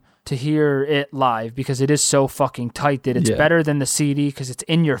awesome to hear it live because it is so fucking tight that it's Yeah. better than the CD because it's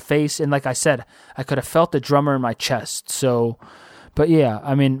in your face. And like I said, I could have felt the drummer in my chest. So. But yeah,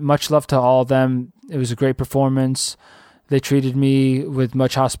 I mean, much love to all of them. It was a great performance. They treated me with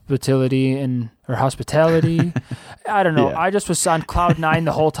much hospitality. I don't know. Yeah. I just was on cloud 9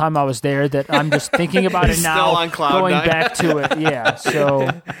 the whole time I was there. That I'm just thinking about it Still now, on cloud going 9. back to it. Yeah. So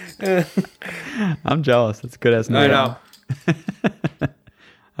I'm jealous. That's good as I know.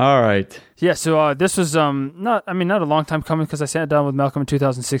 All right. yeah. So this was not a long time coming because I sat down with Malcolm in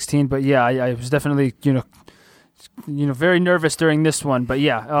 2016. But yeah, I was definitely very nervous during this one, but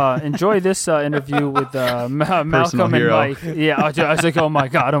yeah, enjoy this interview with Malcolm and hero. Mike. Yeah, I was like, oh my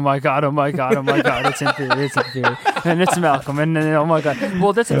god, it's in theory, and it's Malcolm, and then oh my god.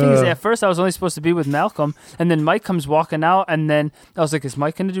 Well, that's the thing is, at first I was only supposed to be with Malcolm, and then Mike comes walking out, and then I was like, is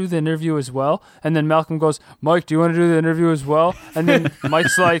Mike going to do the interview as well? And then Malcolm goes, Mike, do you want to do the interview as well? And then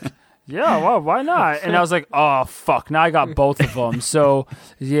Mike's like, yeah, well, why not? And I was like, oh, fuck. Now I got both of them. So,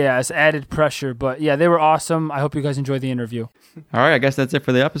 yeah, it's added pressure. But, yeah, they were awesome. I hope you guys enjoyed the interview. All right. I guess that's it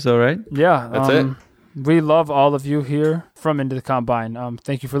for the episode, right? Yeah. That's it. We love all of you here from Into the Combine.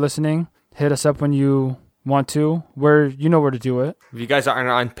 Thank you for listening. Hit us up when you want to. You know where to do it. If you guys aren't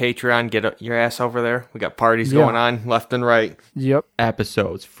on Patreon, get your ass over there. We got parties Yeah. going on left and right. Yep.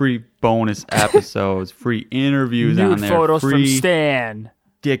 Episodes, free bonus episodes, free interviews on Nude there, photos from free Stan.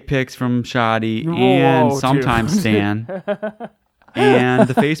 dick pics from Shoddy, Whoa, and dude. sometimes Stan, and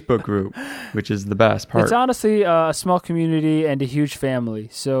the Facebook group, which is the best part. It's honestly a small community and a huge family.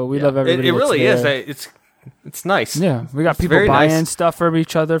 So we love everybody. It that's really is. there. It's nice. Yeah, we got It's people very buying nice. stuff from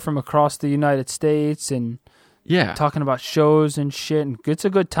each other from across the United States and Yeah. talking about shows and shit. And it's a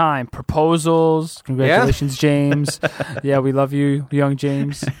good time. Proposals. Congratulations, James. Yeah, we love you, young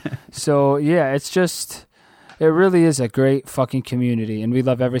James. So, yeah, it really is a great fucking community, and we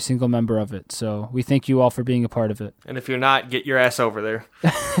love every single member of it. So we thank you all for being a part of it. And if you're not, get your ass over there.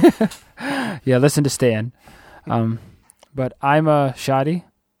 Yeah, listen to Stan. But I'm Shoddy.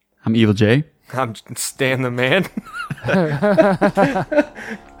 I'm Evil J. I'm Stan the man.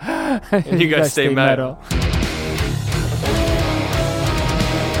 And you guys stay metal.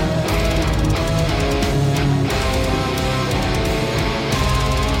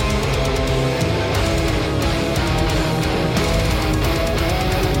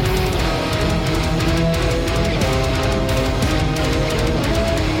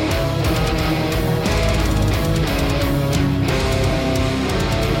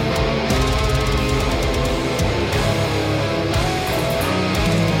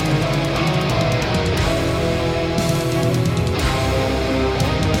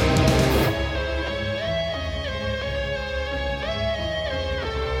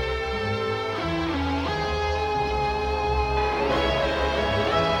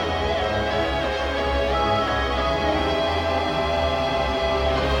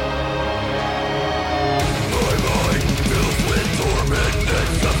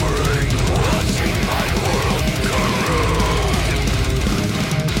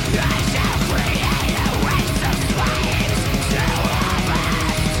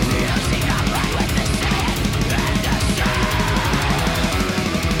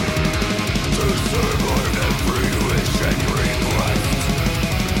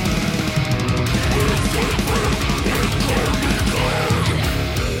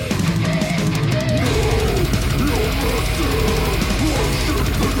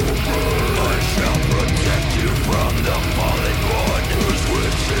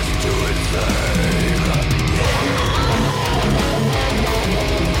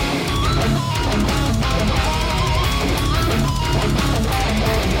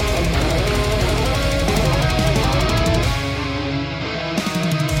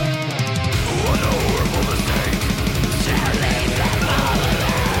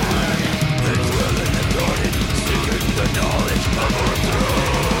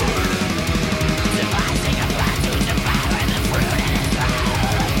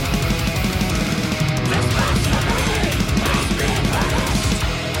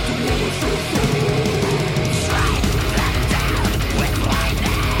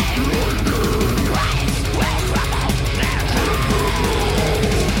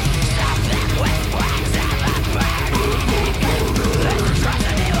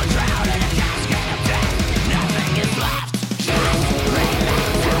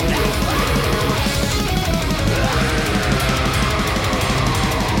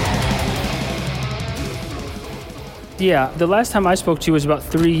 Yeah, the last time I spoke to you was about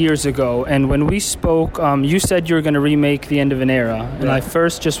 3 years ago, and when we spoke, you said you were going to remake The End of an Era, and I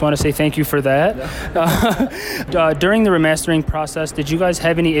first just want to say thank you for that. Yeah. During the remastering process, did you guys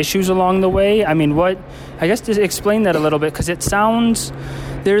have any issues along the way? I mean, I guess to explain that a little bit, because it sounds...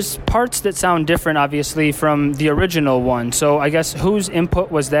 There's parts that sound different, obviously, from the original one. So I guess whose input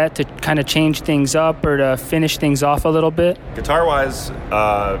was that to kind of change things up or to finish things off a little bit? Guitar-wise,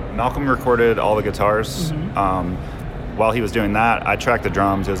 Malcolm recorded all the guitars. While he was doing that, I tracked the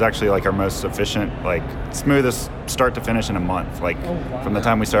drums. It was actually like our most efficient, like smoothest start to finish in a month. Like from the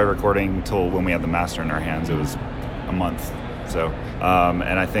time we started recording till when we had the master in our hands, it was a month. So,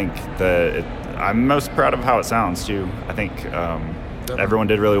 and I think I'm most proud of how it sounds too. I think everyone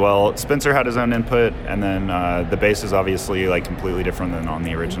did really well. Spencer had his own input, and then the bass is obviously like completely different than on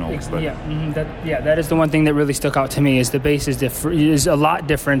the original. But. That is the one thing that really stuck out to me is the bass is a lot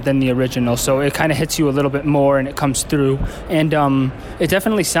different than the original. So it kind of hits you a little bit more, and it comes through. And it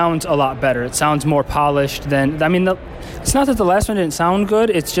definitely sounds a lot better. It sounds more polished than. I mean, it's not that the last one didn't sound good.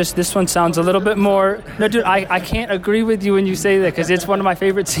 It's just this one sounds a little bit more. No, dude, I can't agree with you when you say that because it's one of my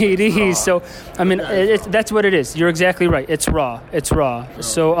favorite CDs. So, I mean, that's what it is. You're exactly right. It's raw. It's raw.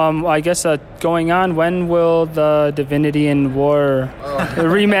 So, I guess going on, when will the Divinity and War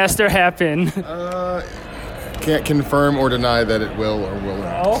remaster happen? Can't confirm or deny that it will or will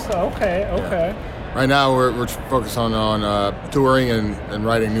not. Okay. Right now, we're focused on touring and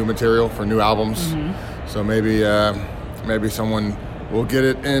writing new material for new albums. So maybe someone will get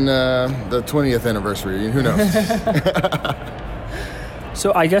it in the 20th anniversary. Who knows?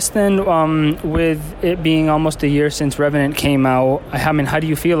 So I guess then, with it being almost a year since Revenant came out, I mean, how do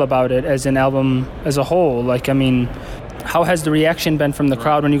you feel about it as an album as a whole? Like, I mean, how has the reaction been from the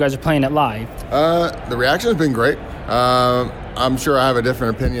crowd when you guys are playing it live? The reaction has been great. I'm sure I have a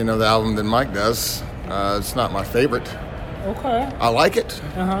different opinion of the album than Mike does. It's not my favorite. Okay. I like it.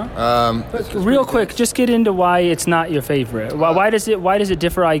 But real quick, just get into why it's not your favorite. Why does it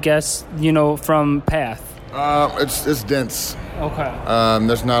differ? I guess from Path. It's dense. Okay.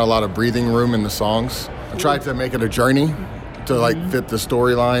 There's not a lot of breathing room in the songs. I tried to make it a journey to fit the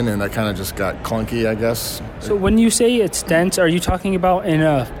storyline, and that kind of just got clunky, I guess. So when you say it's dense, are you talking about in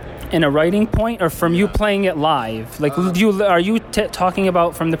a writing point, or from you playing it live? Like, are you talking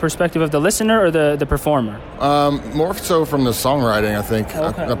about from the perspective of the listener or the performer? More so from the songwriting, I think.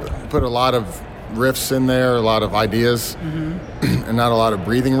 Okay. I put a lot of riffs in there, a lot of ideas, and not a lot of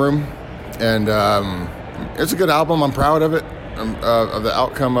breathing room. And it's a good album. I'm proud of it, of the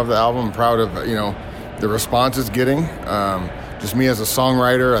outcome of the album. I'm proud of the response it's getting. Just me as a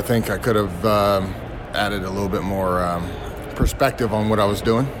songwriter, I think I could have added a little bit more perspective on what I was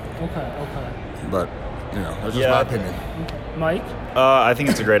doing. Okay. But, that's just my opinion. Mike? I think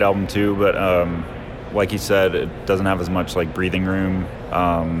it's a great album too, but like you said, it doesn't have as much like breathing room.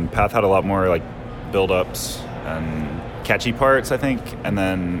 Path had a lot more like build-ups and catchy parts, I think, and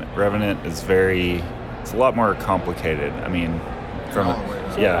then Revenant is it's a lot more complicated. I mean,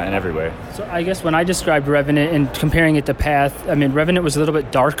 in every way. So I guess when I described Revenant and comparing it to Path, I mean, Revenant was a little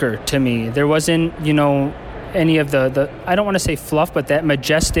bit darker to me. There wasn't, any of the I don't want to say fluff, but that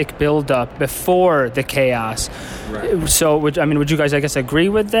majestic build-up before the chaos. Right. So, would you guys, I guess, agree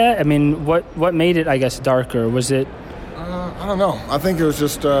with that? I mean, what made it, I guess, darker? Was it? I don't know. I think it was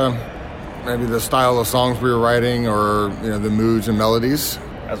just maybe the style of songs we were writing, or the moods and melodies.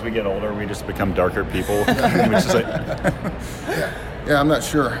 As we get older, we just become darker people. Which is like yeah, I'm not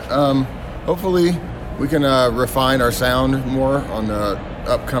sure. Hopefully, we can refine our sound more on the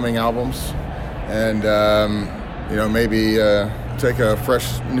upcoming albums. And, maybe take a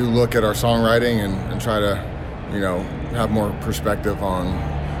fresh new look at our songwriting and try to, have more perspective on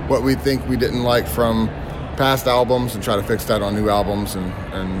what we think we didn't like from past albums and try to fix that on new albums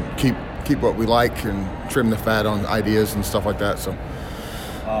and keep what we like and trim the fat on ideas and stuff like that. So,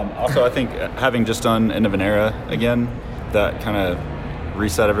 also, I think having just done End of an Era again, that kind of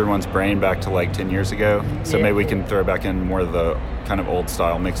reset everyone's brain back to like 10 years ago. So maybe we can throw back in more of the kind of old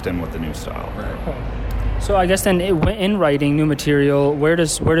style mixed in with the new style. Right. So I guess then in writing new material, where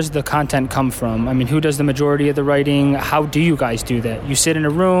does the content come from? I mean, who does the majority of the writing? How do you guys do that? You sit in a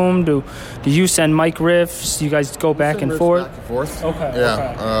room? Do you send Mike riffs? Do you guys go back and forth? Back and forth. Okay.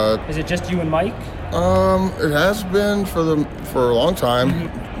 Yeah. Okay. Is it just you and Mike? It has been for a long time.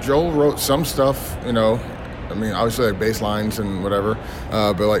 Mm-hmm. Joel wrote some stuff, I mean, obviously like bass lines and whatever,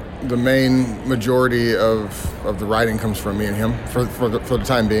 but like the main majority of the writing comes from me and him for the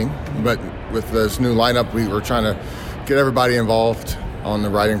time being. But with this new lineup, we were trying to get everybody involved on the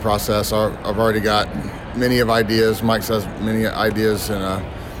writing process. I've already got many of ideas. Mike has many ideas, and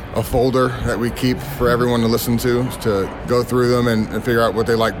a folder that we keep for everyone to listen to go through them and figure out what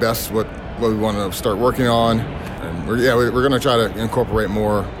they like best, what we want to start working on. And we're going to try to incorporate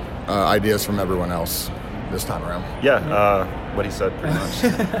more ideas from everyone else this time around. Yeah, what he said pretty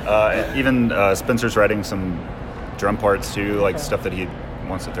much. Even Spencer's writing some drum parts too, like stuff that he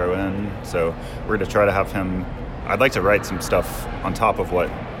wants to throw in. So we're going to try to have him. I'd like to write some stuff on top of what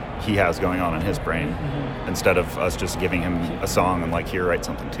he has going on in his brain, instead of us just giving him a song and like, here, write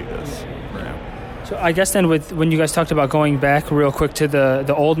something to this. You know? So I guess then when you guys talked about going back real quick to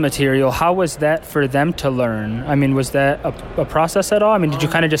the old material, how was that for them to learn? I mean, was that a process at all? I mean, did you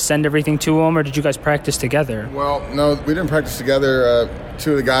kind of just send everything to them, or did you guys practice together? Well, no, we didn't practice together.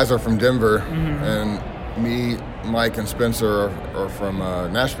 Two of the guys are from Denver, and me, Mike, and Spencer are from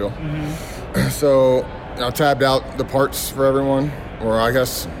Nashville. So I tabbed out the parts for everyone, or I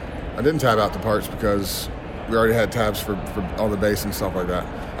guess I didn't tab out the parts because we already had tabs for all the bass and stuff like that.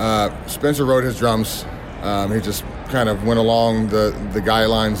 Spencer wrote his drums. He just kind of went along the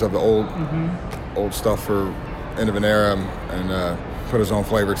guidelines of the old stuff for End of an Era and put his own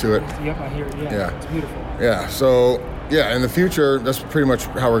flavor to it. Yep, I hear it. Yeah, it's beautiful. Yeah, so in the future, that's pretty much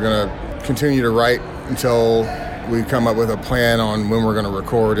how we're going to continue to write until we come up with a plan on when we're going to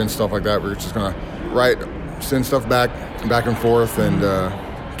record and stuff like that. We're just going to write, send stuff back and forth, and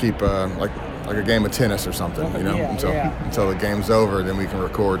keep like a game of tennis or something, until the game's over, then we can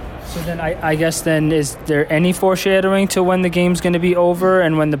record. So then I guess then, is there any foreshadowing to when the game's going to be over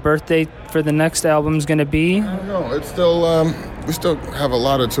and when the birthday for the next album's going to be? I don't know. It's still we still have a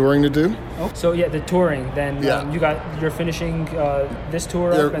lot of touring to do. Oh. So the touring. Then you're finishing this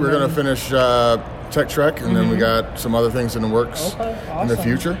tour up. We're going to finish Tech Trek, and then we got some other things in the works in the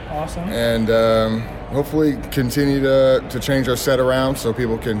future. Awesome. And hopefully continue to change our set around so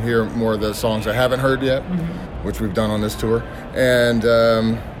people can hear more of the songs I haven't heard yet, which we've done on this tour. And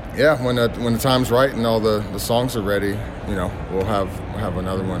when the time's right and all the songs are ready, we'll have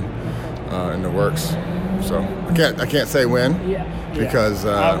another one in the works. So I can't say when, because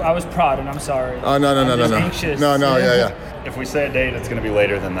I was proud, and I'm sorry. Oh no! Anxious. No, yeah. If we say a date, it's going to be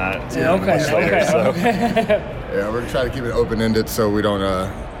later than that. It's Okay. Yeah, we're trying to keep it open-ended so we don't,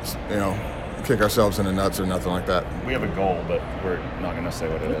 kick ourselves in the nuts or nothing like that. We have a goal, but we're not going to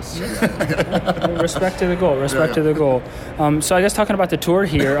say what it is. Respect to the goal. So I guess talking about the tour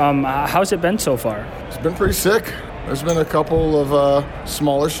here, how's it been so far? It's been pretty sick. There's been a couple of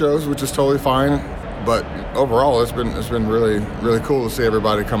smaller shows, which is totally fine. But overall, it's been really, really cool to see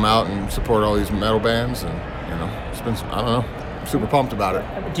everybody come out and support all these metal bands, and it's been, I don't know, I'm super pumped about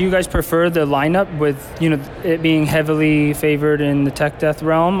it. Do you guys prefer the lineup with it being heavily favored in the tech death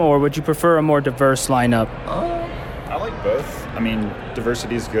realm, or would you prefer a more diverse lineup? I like both. I mean,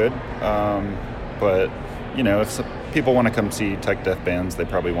 diversity is good, but if people want to come see tech death bands, they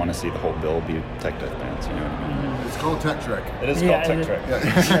probably want to see the whole bill be tech death bands. You know what I mean? It's called Tech Trek. It is called Tech Trek.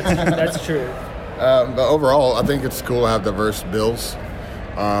 That's true. But overall, I think it's cool to have diverse bills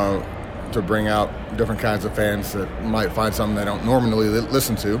to bring out different kinds of fans that might find something they don't normally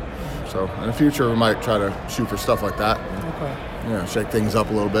listen to. So in the future, we might try to shoot for stuff like that. And, shake things up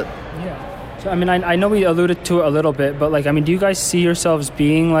a little bit. Yeah. So, I mean, I know we alluded to it a little bit, but, do you guys see yourselves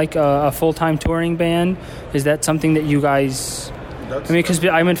being, a full-time touring band? Is that something that you guys... because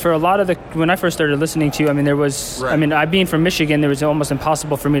for a lot of when I first started listening to you, there was, being from Michigan, there was almost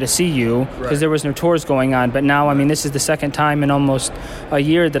impossible for me to see you because there was no tours going on. But now, this is the second time in almost a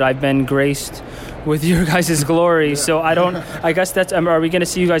year that I've been graced with your guys' glory. So I guess that's, are we going to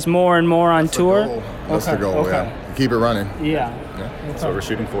see you guys more and more on tour? That's the goal, yeah. Keep it running. Yeah. That's what we're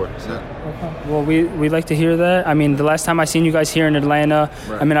shooting for. So. Well, we like to hear that. The last time I seen you guys here in Atlanta,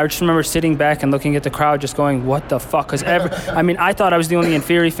 I just remember sitting back and looking at the crowd just going, what the fuck? Because I thought I was the only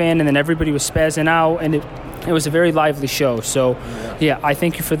Inferi fan, and then everybody was spazzing out, and it was a very lively show. So, I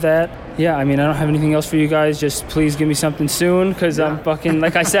thank you for that. Yeah, I don't have anything else for you guys. Just please give me something soon, because I'm fucking,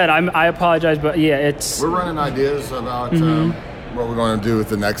 like I said, I apologize, but it's... We're running ideas about what we're going to do with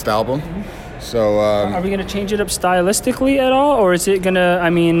the next album. So, are we going to change it up stylistically at all, or is it going to, I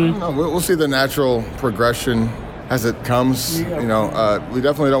don't know. We'll see the natural progression as it comes. We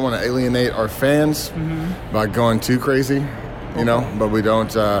definitely don't want to alienate our fans by going too crazy, but we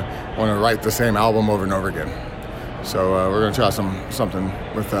don't want to write the same album over and over again. So we're going to try something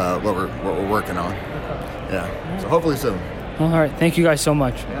with what we're working on. Yeah. So hopefully soon. All right. Thank you guys so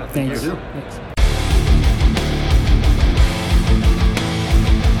much. Yeah, thank you. Thanks.